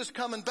Jesus is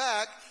coming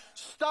back,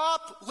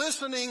 stop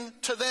listening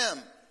to them.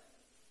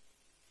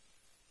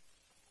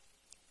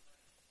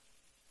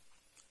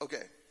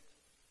 Okay.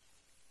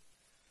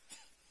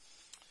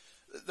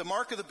 The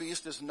mark of the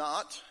beast is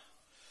not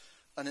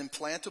an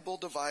implantable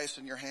device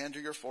in your hand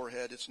or your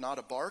forehead. It's not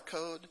a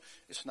barcode.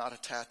 It's not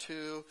a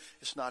tattoo.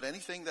 It's not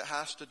anything that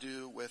has to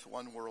do with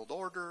one world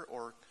order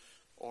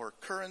or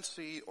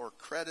currency or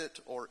credit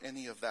or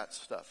any of that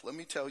stuff. Let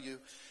me tell you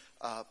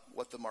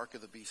what the mark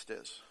of the beast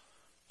is.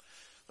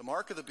 The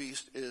mark of the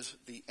beast is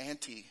the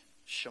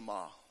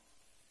anti-Shema.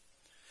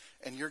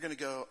 And you're going to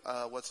go,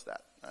 what's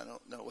that? I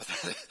don't know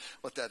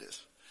what that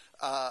is.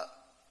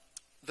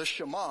 The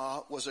Shema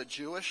was a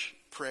Jewish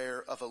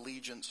prayer of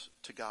allegiance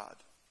to God.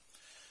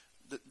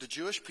 The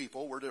Jewish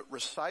people were to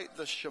recite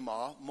the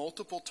Shema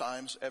multiple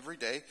times every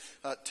day,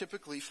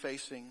 typically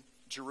facing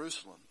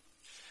Jerusalem.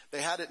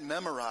 They had it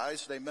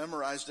memorized. They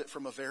memorized it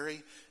from a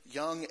very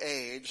young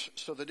age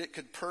so that it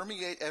could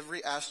permeate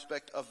every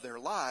aspect of their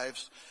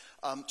lives,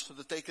 so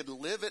that they could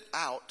live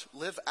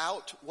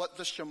out what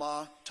the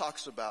Shema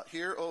talks about.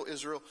 Hear, O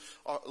Israel,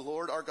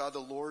 Lord our God, the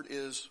Lord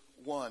is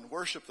one.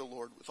 Worship the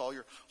Lord with all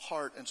your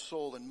heart and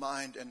soul and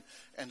mind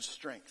and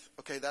strength.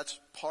 Okay, that's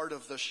part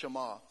of the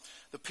Shema.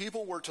 The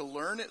people were to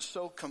learn it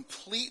so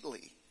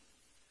completely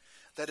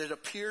that it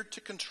appeared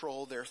to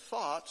control their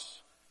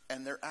thoughts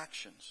and their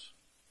actions,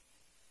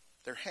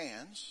 their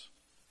hands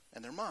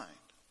and their mind.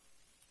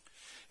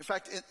 In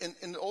fact,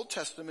 in the Old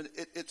Testament,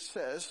 it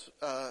says,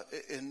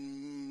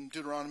 in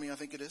Deuteronomy, I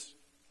think it is,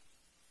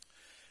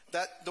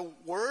 that the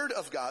word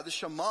of God, the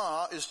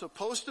Shema, is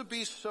supposed to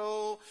be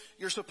so,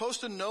 you're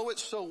supposed to know it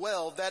so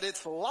well that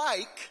it's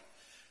like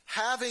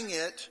having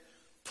it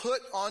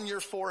put on your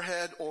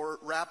forehead or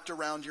wrapped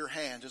around your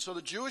hand. And so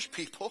the Jewish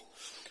people,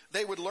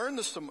 they would learn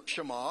the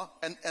Shema,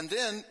 and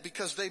then,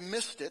 because they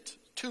missed it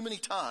too many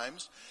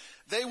times,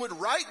 they would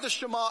write the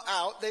Shema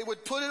out, they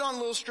would put it on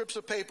little strips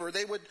of paper,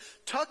 they would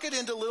tuck it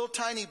into little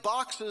tiny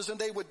boxes, and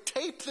they would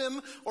tape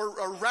them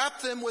or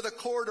wrap them with a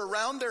cord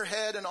around their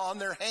head and on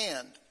their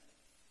hand.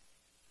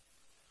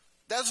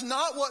 That's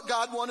not what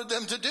God wanted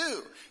them to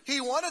do.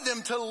 He wanted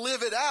them to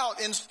live it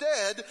out.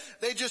 Instead,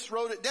 they just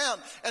wrote it down.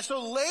 And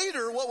so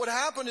later, what would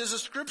happen is the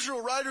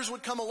scriptural writers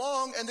would come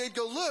along and they'd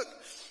go, look,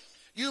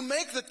 you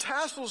make the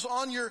tassels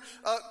on your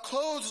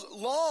clothes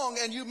long,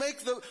 and you make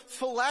the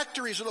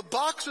phylacteries or the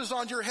boxes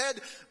on your head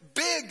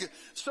big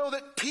so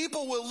that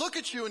people will look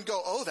at you and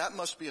go, oh, that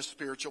must be a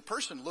spiritual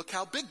person. Look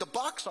how big the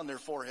box on their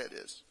forehead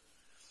is.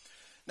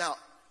 Now,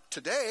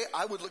 today,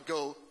 I would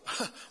go,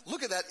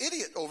 look at that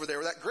idiot over there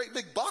with that great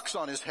big box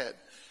on his head.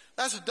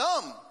 That's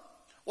dumb.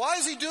 Why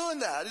is he doing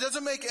that? It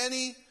doesn't make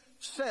any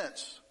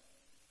sense.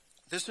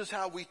 This is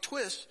how we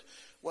twist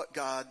what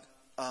God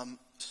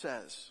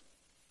says.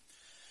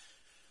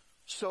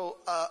 So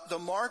the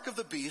mark of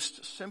the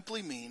beast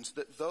simply means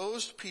that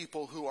those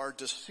people who are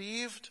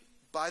deceived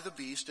by the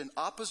beast in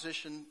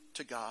opposition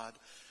to God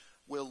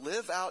will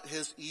live out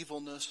his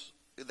evilness.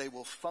 They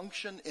will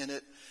function in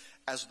it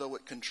as though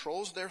it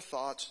controls their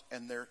thoughts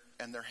and their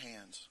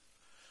hands.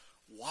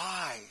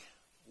 Why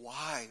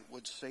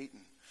would Satan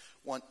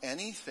want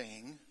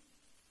anything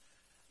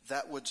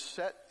that would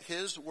set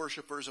his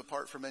worshipers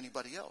apart from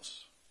anybody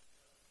else?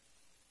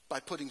 By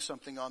putting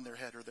something on their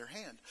head or their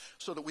hand,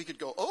 so that we could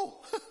go,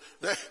 oh,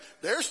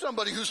 there's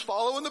somebody who's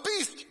following the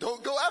beast.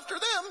 Don't go after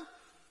them.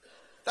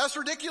 That's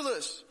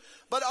ridiculous.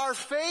 But our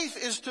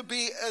faith is to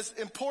be as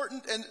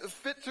important and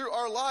fit through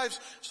our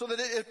lives so that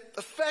it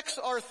affects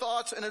our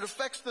thoughts and it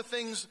affects the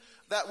things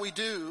that we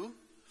do.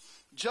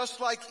 Just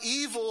like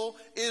evil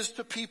is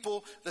to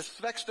people, that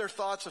affects their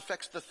thoughts,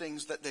 affects the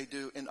things that they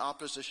do in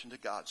opposition to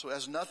God. So it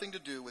has nothing to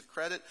do with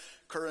credit,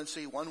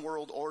 currency, one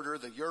world order,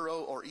 the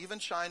euro, or even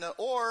China,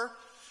 or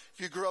if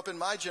you grew up in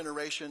my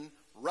generation,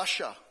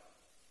 Russia.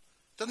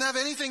 Doesn't have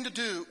anything to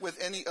do with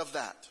any of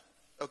that.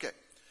 Okay.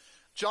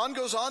 John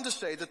goes on to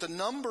say that the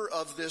number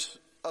of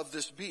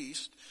this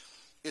beast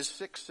is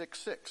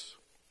 666.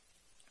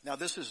 Now,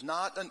 this is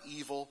not an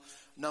evil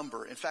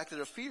number. In fact,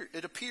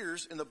 it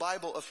appears in the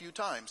Bible a few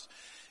times.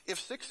 If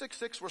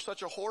 666 were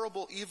such a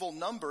horrible, evil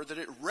number that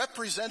it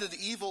represented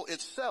evil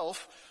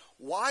itself,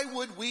 why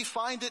would we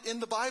find it in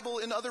the Bible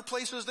in other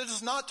places that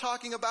is not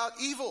talking about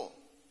evil?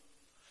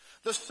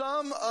 The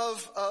sum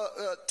of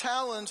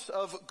talents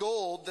of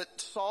gold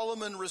that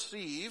Solomon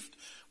received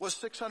was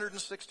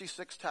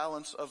 666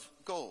 talents of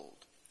gold.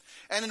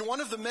 And in one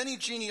of the many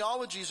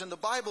genealogies in the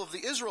Bible of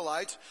the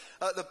Israelites,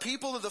 the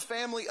people of the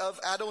family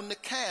of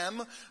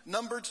Adonikam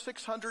numbered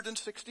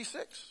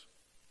 666.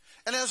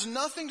 And it has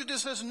nothing to do,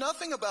 says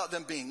nothing about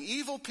them being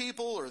evil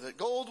people or that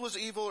gold was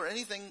evil or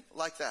anything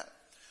like that.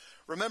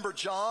 Remember,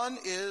 John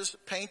is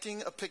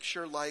painting a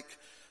picture like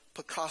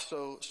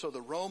Picasso so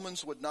the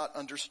Romans would not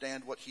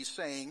understand what he's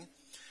saying.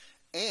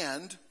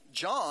 And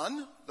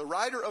John, the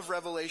writer of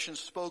Revelation,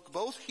 spoke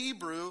both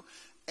Hebrew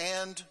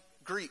and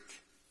Greek.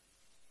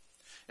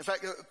 In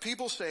fact,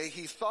 people say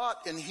he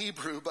thought in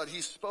Hebrew, but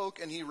he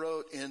spoke and he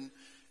wrote in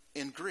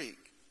Greek.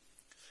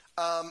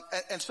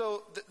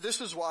 So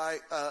this is why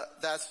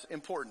that's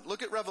important.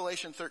 Look at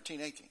Revelation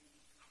 13:18.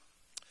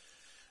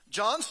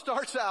 John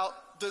starts out,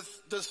 the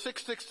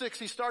 666,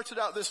 he starts it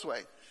out this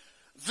way.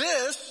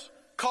 This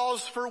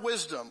calls for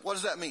wisdom. What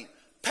does that mean?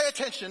 Pay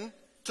attention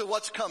to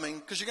what's coming,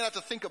 because you're going to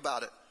have to think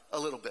about it a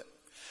little bit.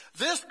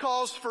 This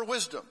calls for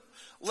wisdom.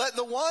 Let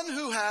the one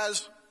who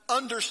has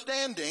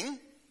understanding,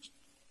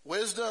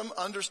 wisdom,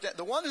 understand,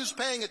 the one who's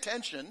paying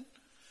attention,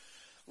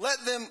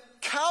 let them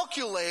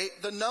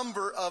calculate the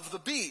number of the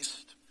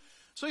beast.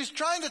 So he's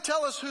trying to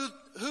tell us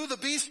who the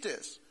beast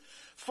is.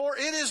 For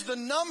it is the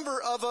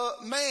number of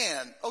a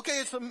man.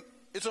 Okay,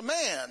 it's a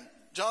man.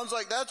 John's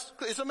like,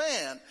 it's a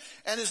man.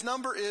 And his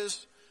number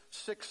is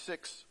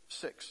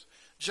 666.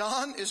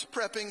 John is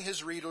prepping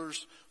his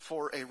readers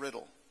for a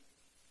riddle.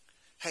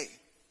 Hey,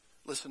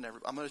 listen,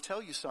 I'm going to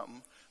tell you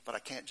something, but I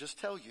can't just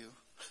tell you.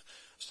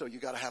 So you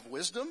got to have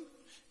wisdom.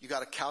 You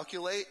got to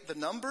calculate the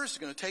numbers. It's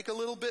going to take a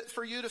little bit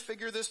for you to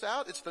figure this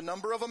out. It's the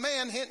number of a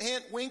man. Hint,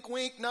 hint, wink,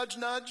 wink, nudge,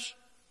 nudge.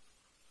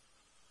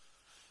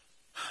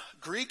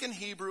 Greek and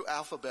Hebrew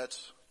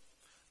alphabets,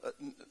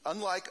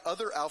 unlike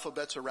other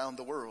alphabets around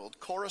the world,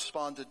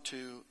 corresponded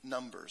to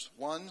numbers,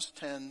 ones,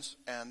 tens,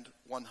 and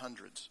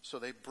 100s. So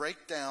they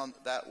break down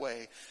that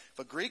way. If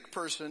a Greek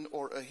person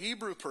or a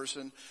Hebrew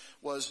person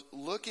was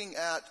looking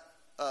at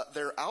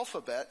their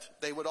alphabet,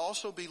 they would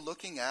also be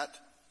looking at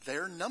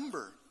their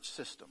number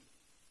system.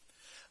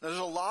 Now,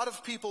 there's a lot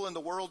of people in the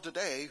world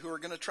today who are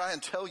going to try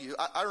and tell you.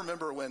 I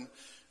remember when,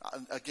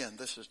 again,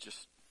 this is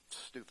just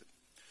stupid.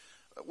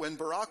 When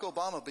Barack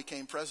Obama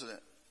became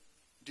president,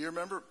 do you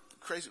remember?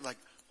 Crazy, like,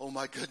 oh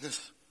my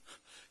goodness,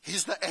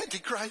 he's the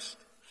Antichrist.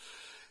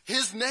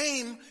 His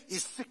name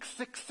is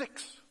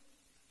 666.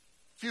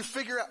 If you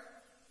figure out,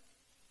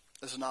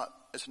 it's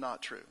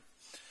not true.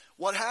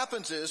 What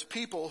happens is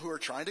people who are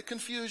trying to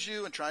confuse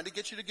you and trying to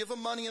get you to give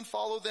them money and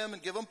follow them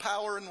and give them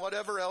power and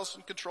whatever else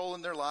and control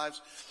in their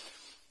lives,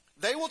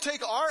 they will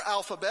take our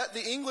alphabet,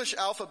 the English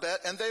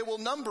alphabet, and they will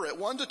number it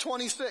 1 to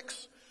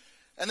 26.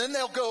 And then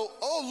they'll go,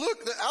 oh,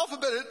 look, the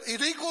alphabet,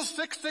 it equals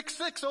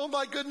 666. Oh,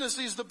 my goodness,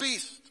 he's the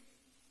beast.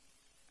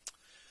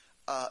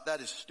 That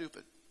is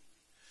stupid.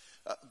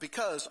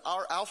 Because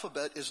our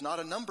alphabet is not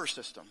a number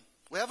system.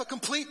 We have a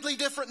completely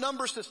different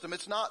number system.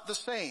 It's not the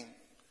same.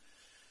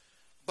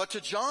 But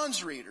to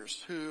John's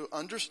readers who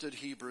understood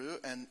Hebrew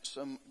and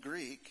some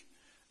Greek,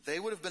 they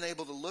would have been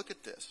able to look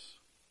at this.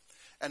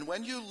 And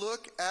when you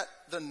look at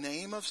the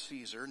name of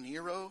Caesar,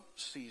 Nero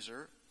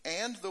Caesar,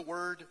 and the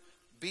word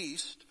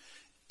beast,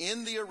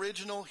 in the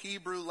original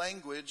Hebrew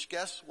language,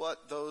 guess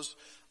what those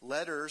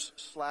letters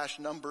 /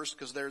 numbers,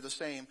 because they're the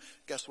same,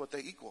 guess what they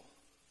equal?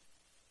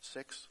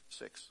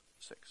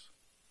 666.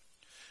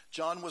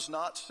 John was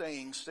not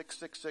saying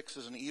 666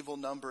 is an evil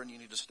number and you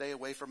need to stay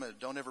away from it.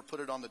 Don't ever put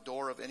it on the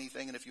door of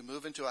anything. And if you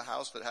move into a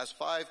house that has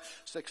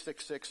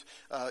 5666,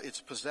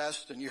 it's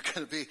possessed and you're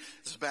going to be,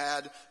 it's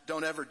bad.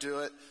 Don't ever do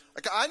it.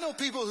 Like, I know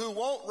people who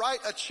won't write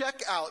a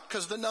check out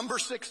because the number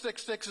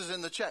 666 is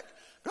in the check.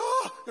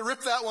 Oh,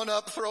 rip that one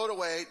up, throw it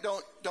away.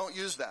 Don't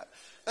use that.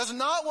 That's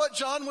not what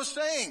John was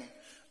saying.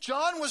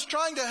 John was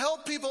trying to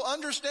help people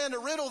understand a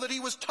riddle that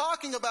he was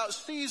talking about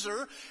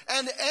Caesar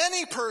and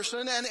any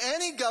person and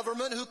any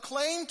government who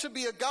claimed to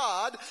be a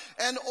god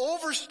and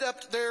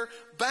overstepped their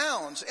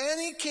bounds.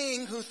 Any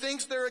king who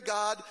thinks they're a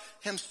god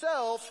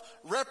himself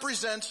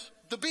represents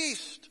the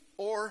beast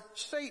or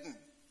Satan.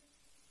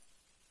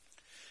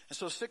 And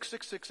so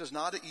 666 is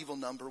not an evil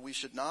number. We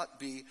should not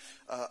be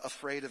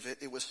afraid of it.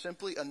 It was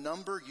simply a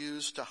number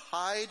used to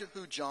hide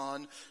who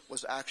John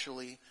was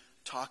actually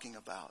talking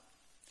about.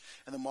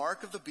 And the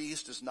mark of the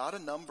beast is not a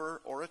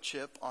number or a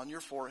chip on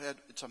your forehead.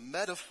 It's a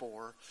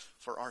metaphor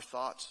for our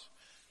thoughts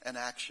and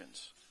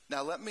actions.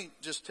 Now let me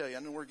just tell you, I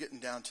know we're getting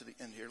down to the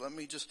end here. Let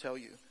me just tell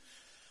you,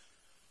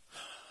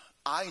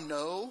 I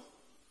know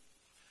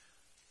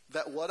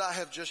that what I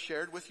have just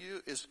shared with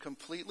you is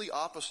completely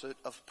opposite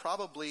of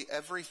probably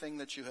everything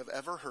that you have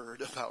ever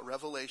heard about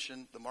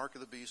Revelation, the mark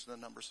of the beast, and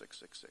the number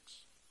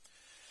 666.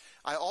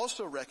 I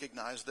also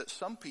recognize that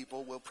some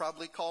people will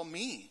probably call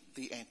me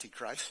the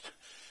Antichrist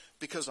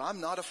because I'm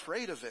not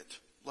afraid of it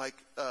like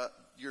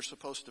you're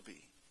supposed to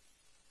be.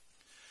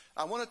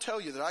 I want to tell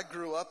you that I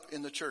grew up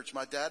in the church.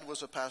 My dad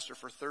was a pastor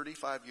for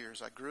 35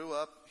 years. I grew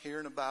up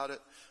hearing about it.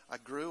 I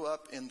grew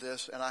up in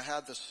this, and I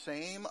had the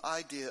same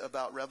idea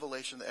about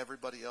Revelation that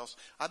everybody else.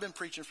 I've been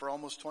preaching for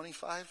almost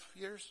 25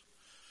 years.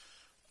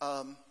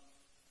 I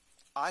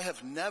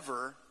have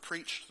never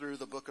preached through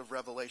the book of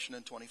Revelation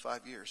in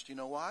 25 years. Do you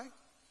know why?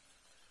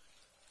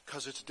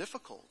 Because it's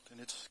difficult, and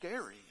it's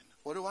scary.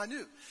 What do I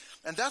do?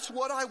 And that's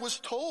what I was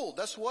told.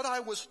 That's what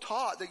I was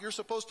taught, that you're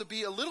supposed to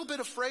be a little bit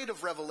afraid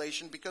of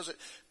Revelation because it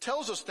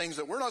tells us things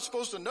that we're not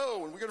supposed to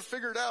know and we're going to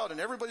figure it out and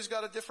everybody's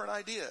got a different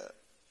idea.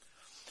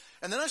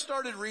 And then I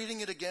started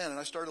reading it again and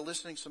I started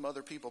listening to some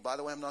other people. By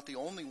the way, I'm not the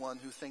only one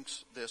who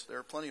thinks this. There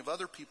are plenty of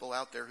other people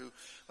out there who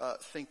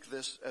think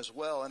this as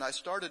well. And I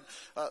started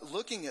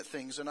looking at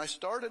things, and I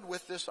started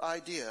with this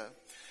idea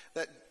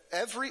that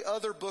every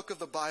other book of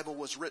the Bible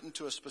was written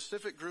to a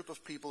specific group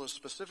of people, a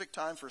specific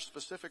time for a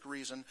specific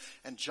reason,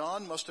 and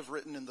John must have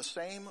written in the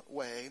same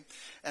way.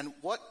 And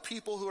what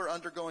people who are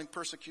undergoing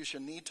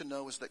persecution need to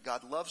know is that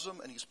God loves them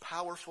and he's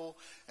powerful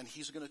and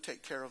he's going to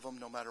take care of them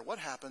no matter what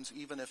happens,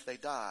 even if they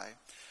die.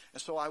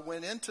 And so I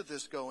went into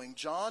this going,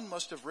 John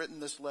must have written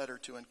this letter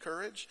to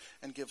encourage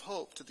and give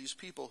hope to these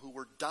people who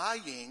were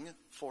dying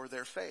for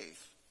their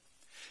faith.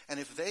 And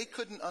if they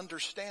couldn't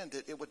understand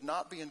it, it would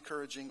not be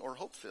encouraging or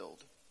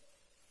hope-filled.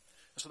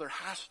 So there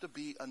has to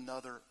be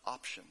another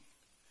option.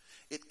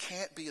 It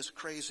can't be as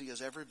crazy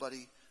as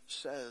everybody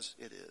says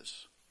it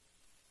is.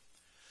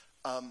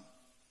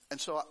 And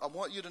so I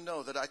want you to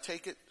know that I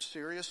take it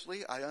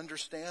seriously. I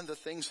understand the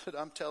things that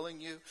I'm telling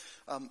you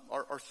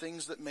are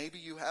things that maybe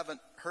you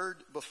haven't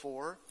heard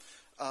before,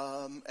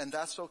 and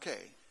that's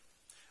okay.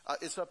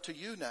 It's up to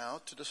you now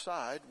to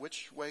decide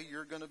which way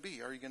you're going to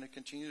be. Are you going to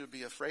continue to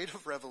be afraid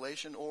of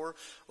Revelation, or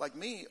like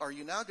me, are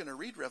you now going to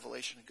read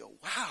Revelation and go,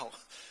 wow,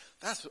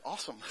 that's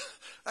awesome.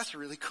 That's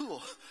really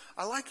cool.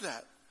 I like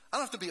that. I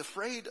don't have to be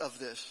afraid of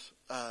this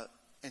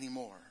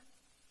anymore.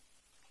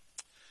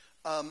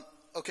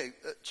 Okay,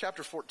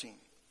 chapter 14.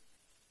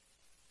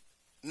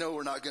 No,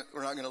 we're not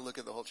going to look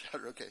at the whole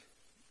chapter. Okay,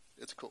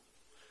 it's cool.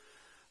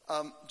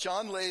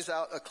 John lays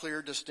out a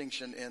clear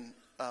distinction in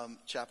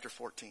chapter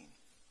 14.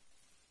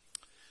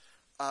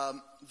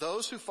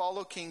 Those who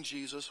follow King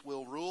Jesus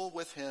will rule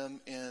with him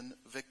in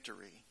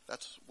victory.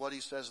 That's what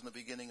he says in the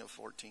beginning of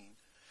 14.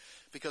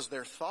 Because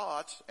their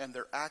thoughts and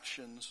their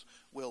actions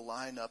will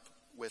line up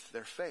with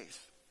their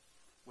faith,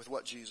 with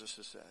what Jesus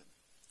has said.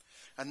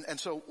 And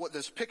so what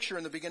this picture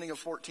in the beginning of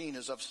 14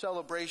 is of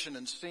celebration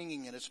and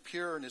singing, and it's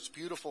pure and it's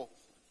beautiful.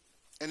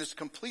 And it's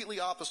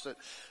completely opposite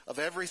of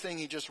everything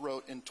he just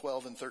wrote in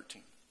 12 and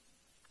 13.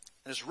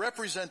 And it's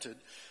represented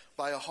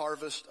by a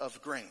harvest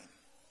of grain.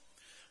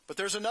 But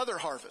there's another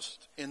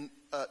harvest in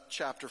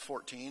chapter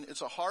 14.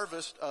 It's a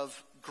harvest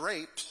of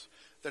grapes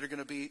that are going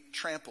to be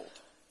trampled.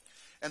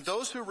 And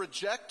those who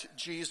reject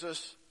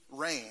Jesus'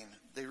 reign,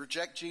 they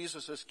reject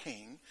Jesus as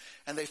king,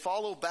 and they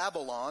follow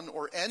Babylon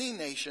or any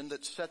nation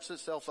that sets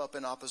itself up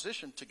in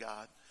opposition to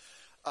God,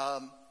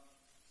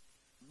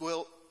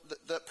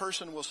 that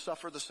person will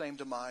suffer the same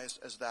demise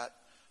as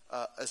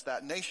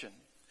that nation.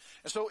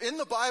 And so in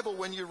the Bible,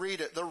 when you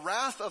read it, the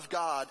wrath of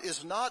God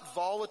is not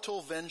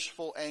volatile,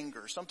 vengeful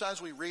anger.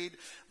 Sometimes we read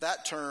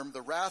that term,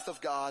 the wrath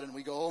of God, and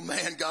we go, oh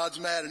man, God's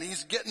mad and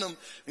he's getting them.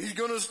 He's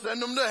going to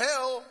send them to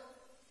hell.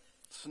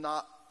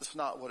 It's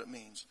not what it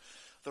means.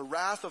 The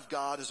wrath of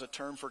God is a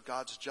term for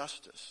God's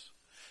justice.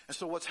 And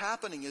so what's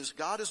happening is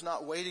God is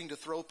not waiting to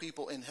throw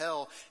people in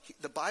hell.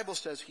 The Bible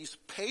says he's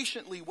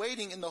patiently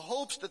waiting in the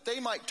hopes that they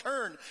might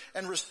turn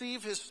and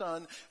receive his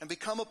son and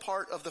become a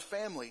part of the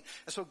family.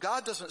 And so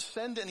God doesn't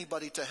send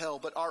anybody to hell,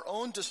 but our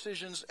own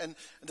decisions and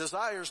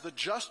desires, the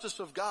justice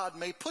of God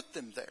may put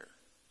them there.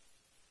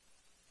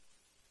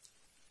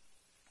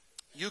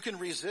 You can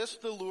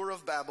resist the lure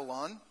of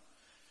Babylon,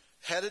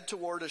 headed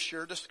toward a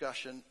sure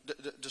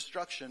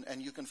destruction,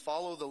 and you can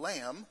follow the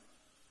Lamb,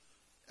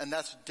 and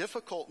that's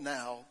difficult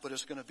now, but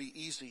it's going to be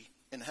easy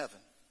in heaven.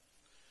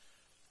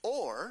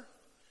 Or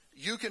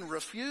you can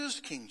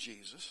refuse King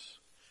Jesus,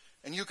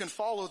 and you can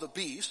follow the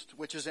beast,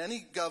 which is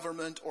any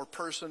government or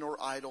person or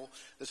idol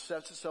that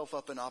sets itself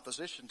up in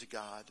opposition to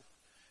God,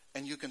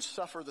 and you can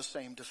suffer the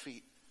same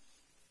defeat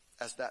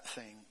as that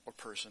thing or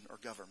person or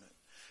government.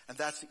 And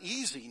that's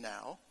easy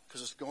now,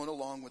 because it's going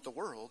along with the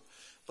world,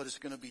 but it's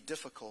going to be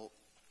difficult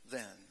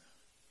then.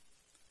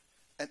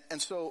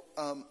 And so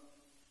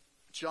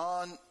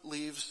John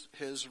leaves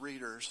his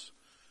readers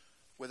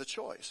with a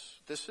choice.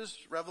 This is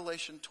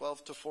Revelation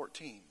 12 to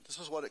 14. This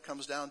is what it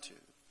comes down to.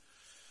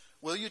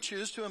 Will you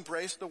choose to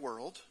embrace the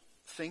world,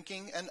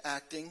 thinking and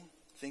acting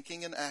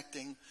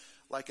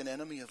like an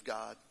enemy of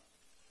God?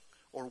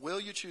 Or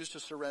will you choose to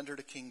surrender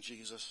to King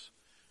Jesus,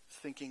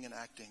 thinking and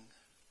acting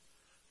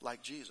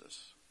like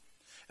Jesus?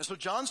 And so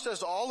John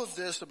says all of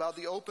this about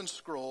the open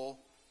scroll,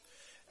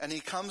 and he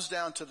comes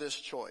down to this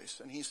choice.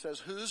 And he says,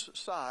 whose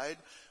side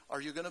are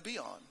you going to be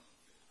on?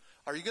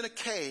 Are you going to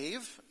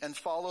cave and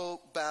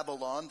follow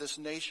Babylon, this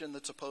nation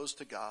that's opposed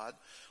to God?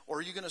 Or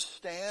are you going to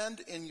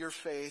stand in your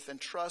faith and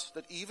trust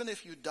that even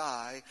if you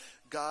die,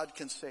 God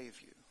can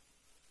save you?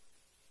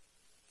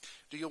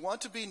 Do you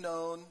want to be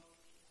known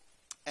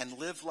and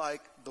live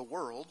like the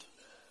world,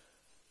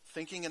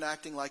 thinking and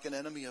acting like an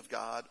enemy of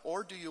God?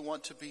 Or do you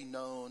want to be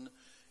known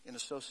in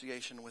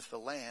association with the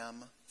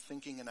Lamb,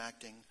 thinking and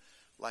acting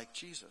like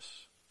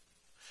Jesus?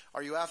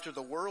 Are you after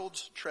the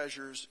world's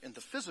treasures in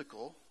the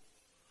physical,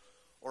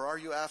 or are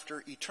you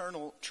after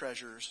eternal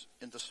treasures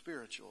in the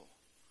spiritual?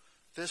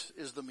 This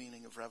is the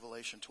meaning of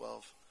Revelation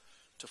 12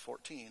 to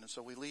 14. And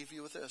so we leave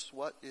you with this.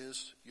 What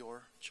is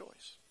your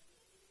choice?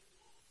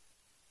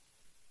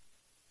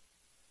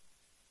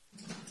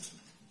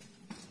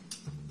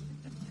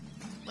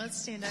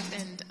 Let's stand up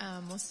and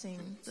we'll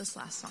sing this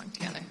last song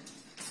together.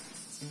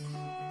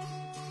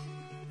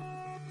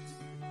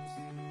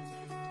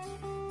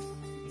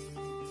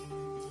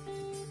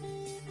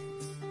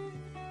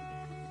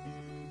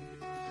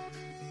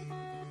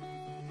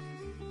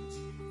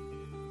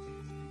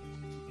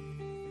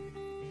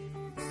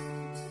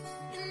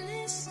 In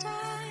this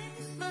time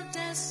of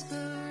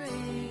desperation,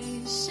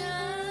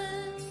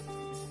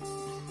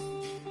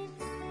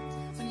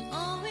 when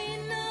all we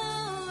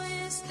know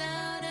is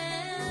doubt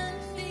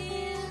and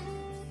fear,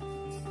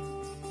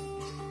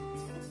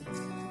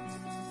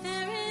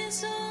 there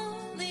is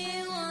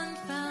only one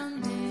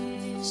foundation.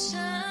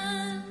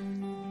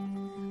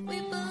 We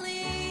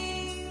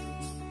believe,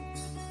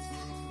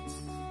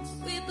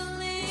 we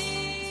believe.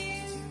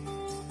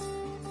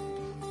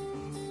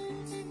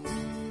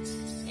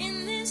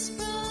 In this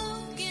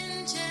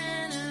broken generation,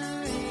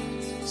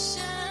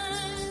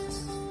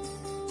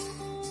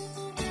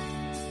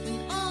 when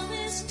all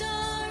is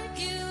dark,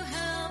 you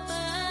help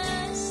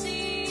us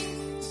see.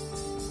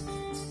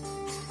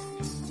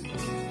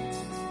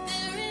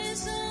 There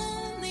is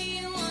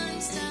only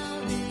one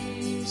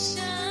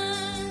salvation.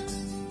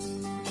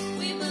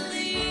 We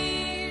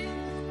believe,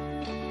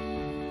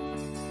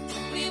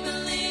 we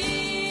believe.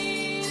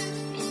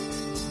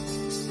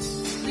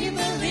 We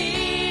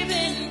believe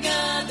in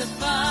God the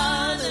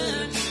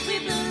Father. We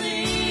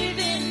believe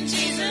in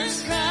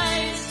Jesus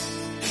Christ.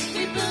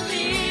 We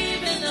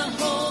believe in the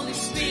Holy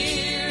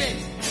Spirit,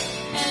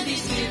 and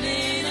He's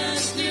given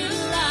us new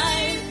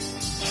life.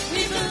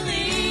 We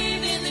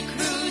believe in the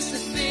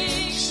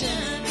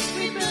crucifixion.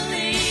 We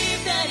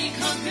believe that He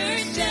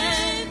conquered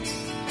death.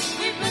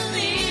 We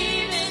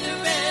believe in the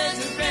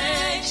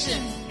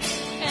resurrection,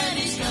 and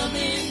He's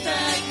coming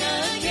back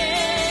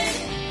again.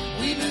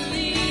 We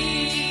believe.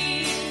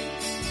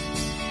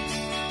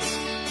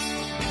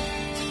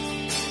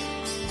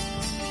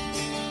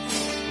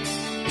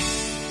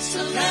 So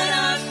let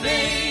our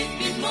faith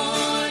be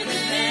more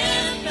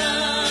than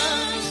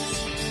enough,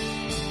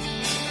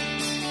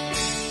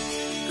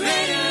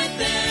 greater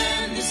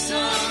than the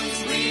songs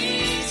we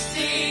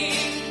sing.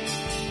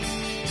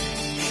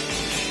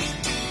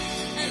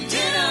 And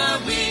in our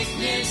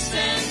weakness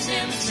and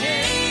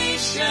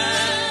temptation,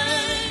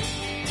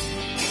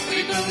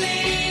 we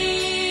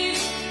believe,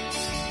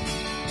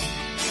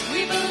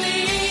 we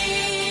believe.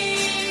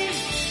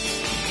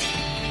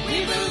 We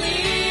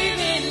believe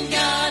in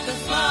God the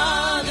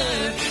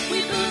Father. We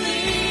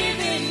believe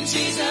in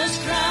Jesus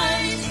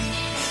Christ.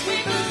 We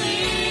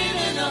believe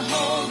in the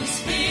Holy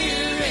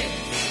Spirit,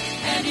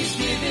 and He's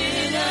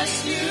given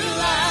us new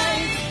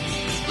life.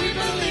 We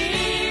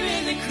believe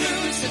in the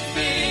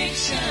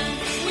crucifixion.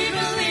 We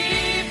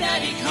believe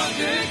that He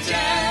conquered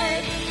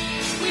death.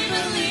 We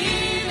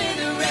believe in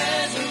the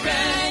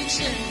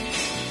resurrection,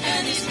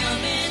 and He's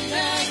coming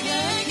back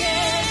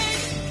again.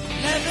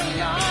 Let the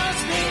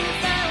lost be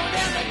found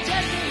and the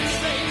dead be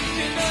raised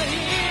in the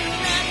here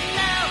and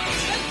now.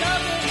 Let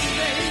love be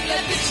raised,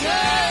 let the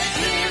church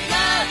live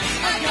loud.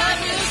 Our God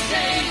will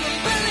save.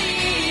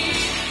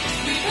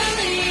 We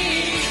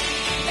believe,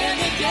 and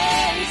the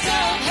gates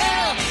of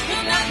hell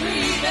will not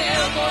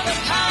prevail, for the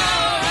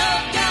power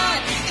of God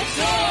is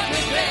Lord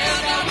prevail.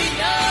 Now we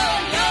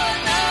know your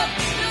love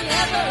will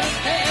never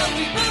fail.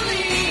 We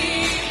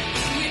believe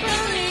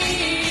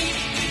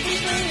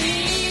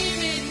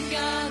in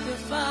God the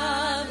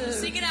Father.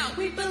 Sing it out.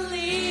 We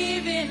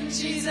believe in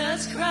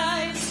Jesus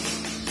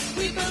Christ.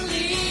 We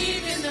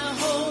believe in the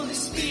Holy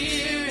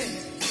Spirit,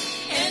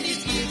 and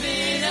He's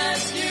given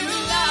us new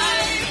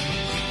life.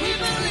 We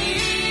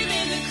believe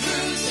in the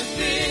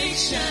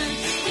crucifixion.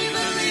 We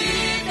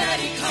believe that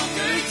He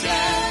conquered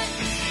death.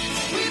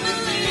 We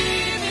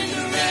believe in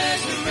the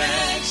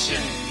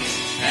resurrection,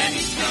 and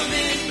He's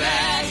coming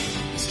back.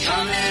 He's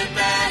coming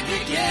back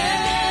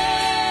again.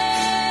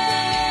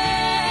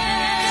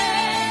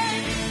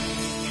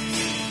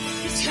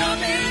 He's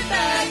coming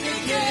back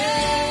again.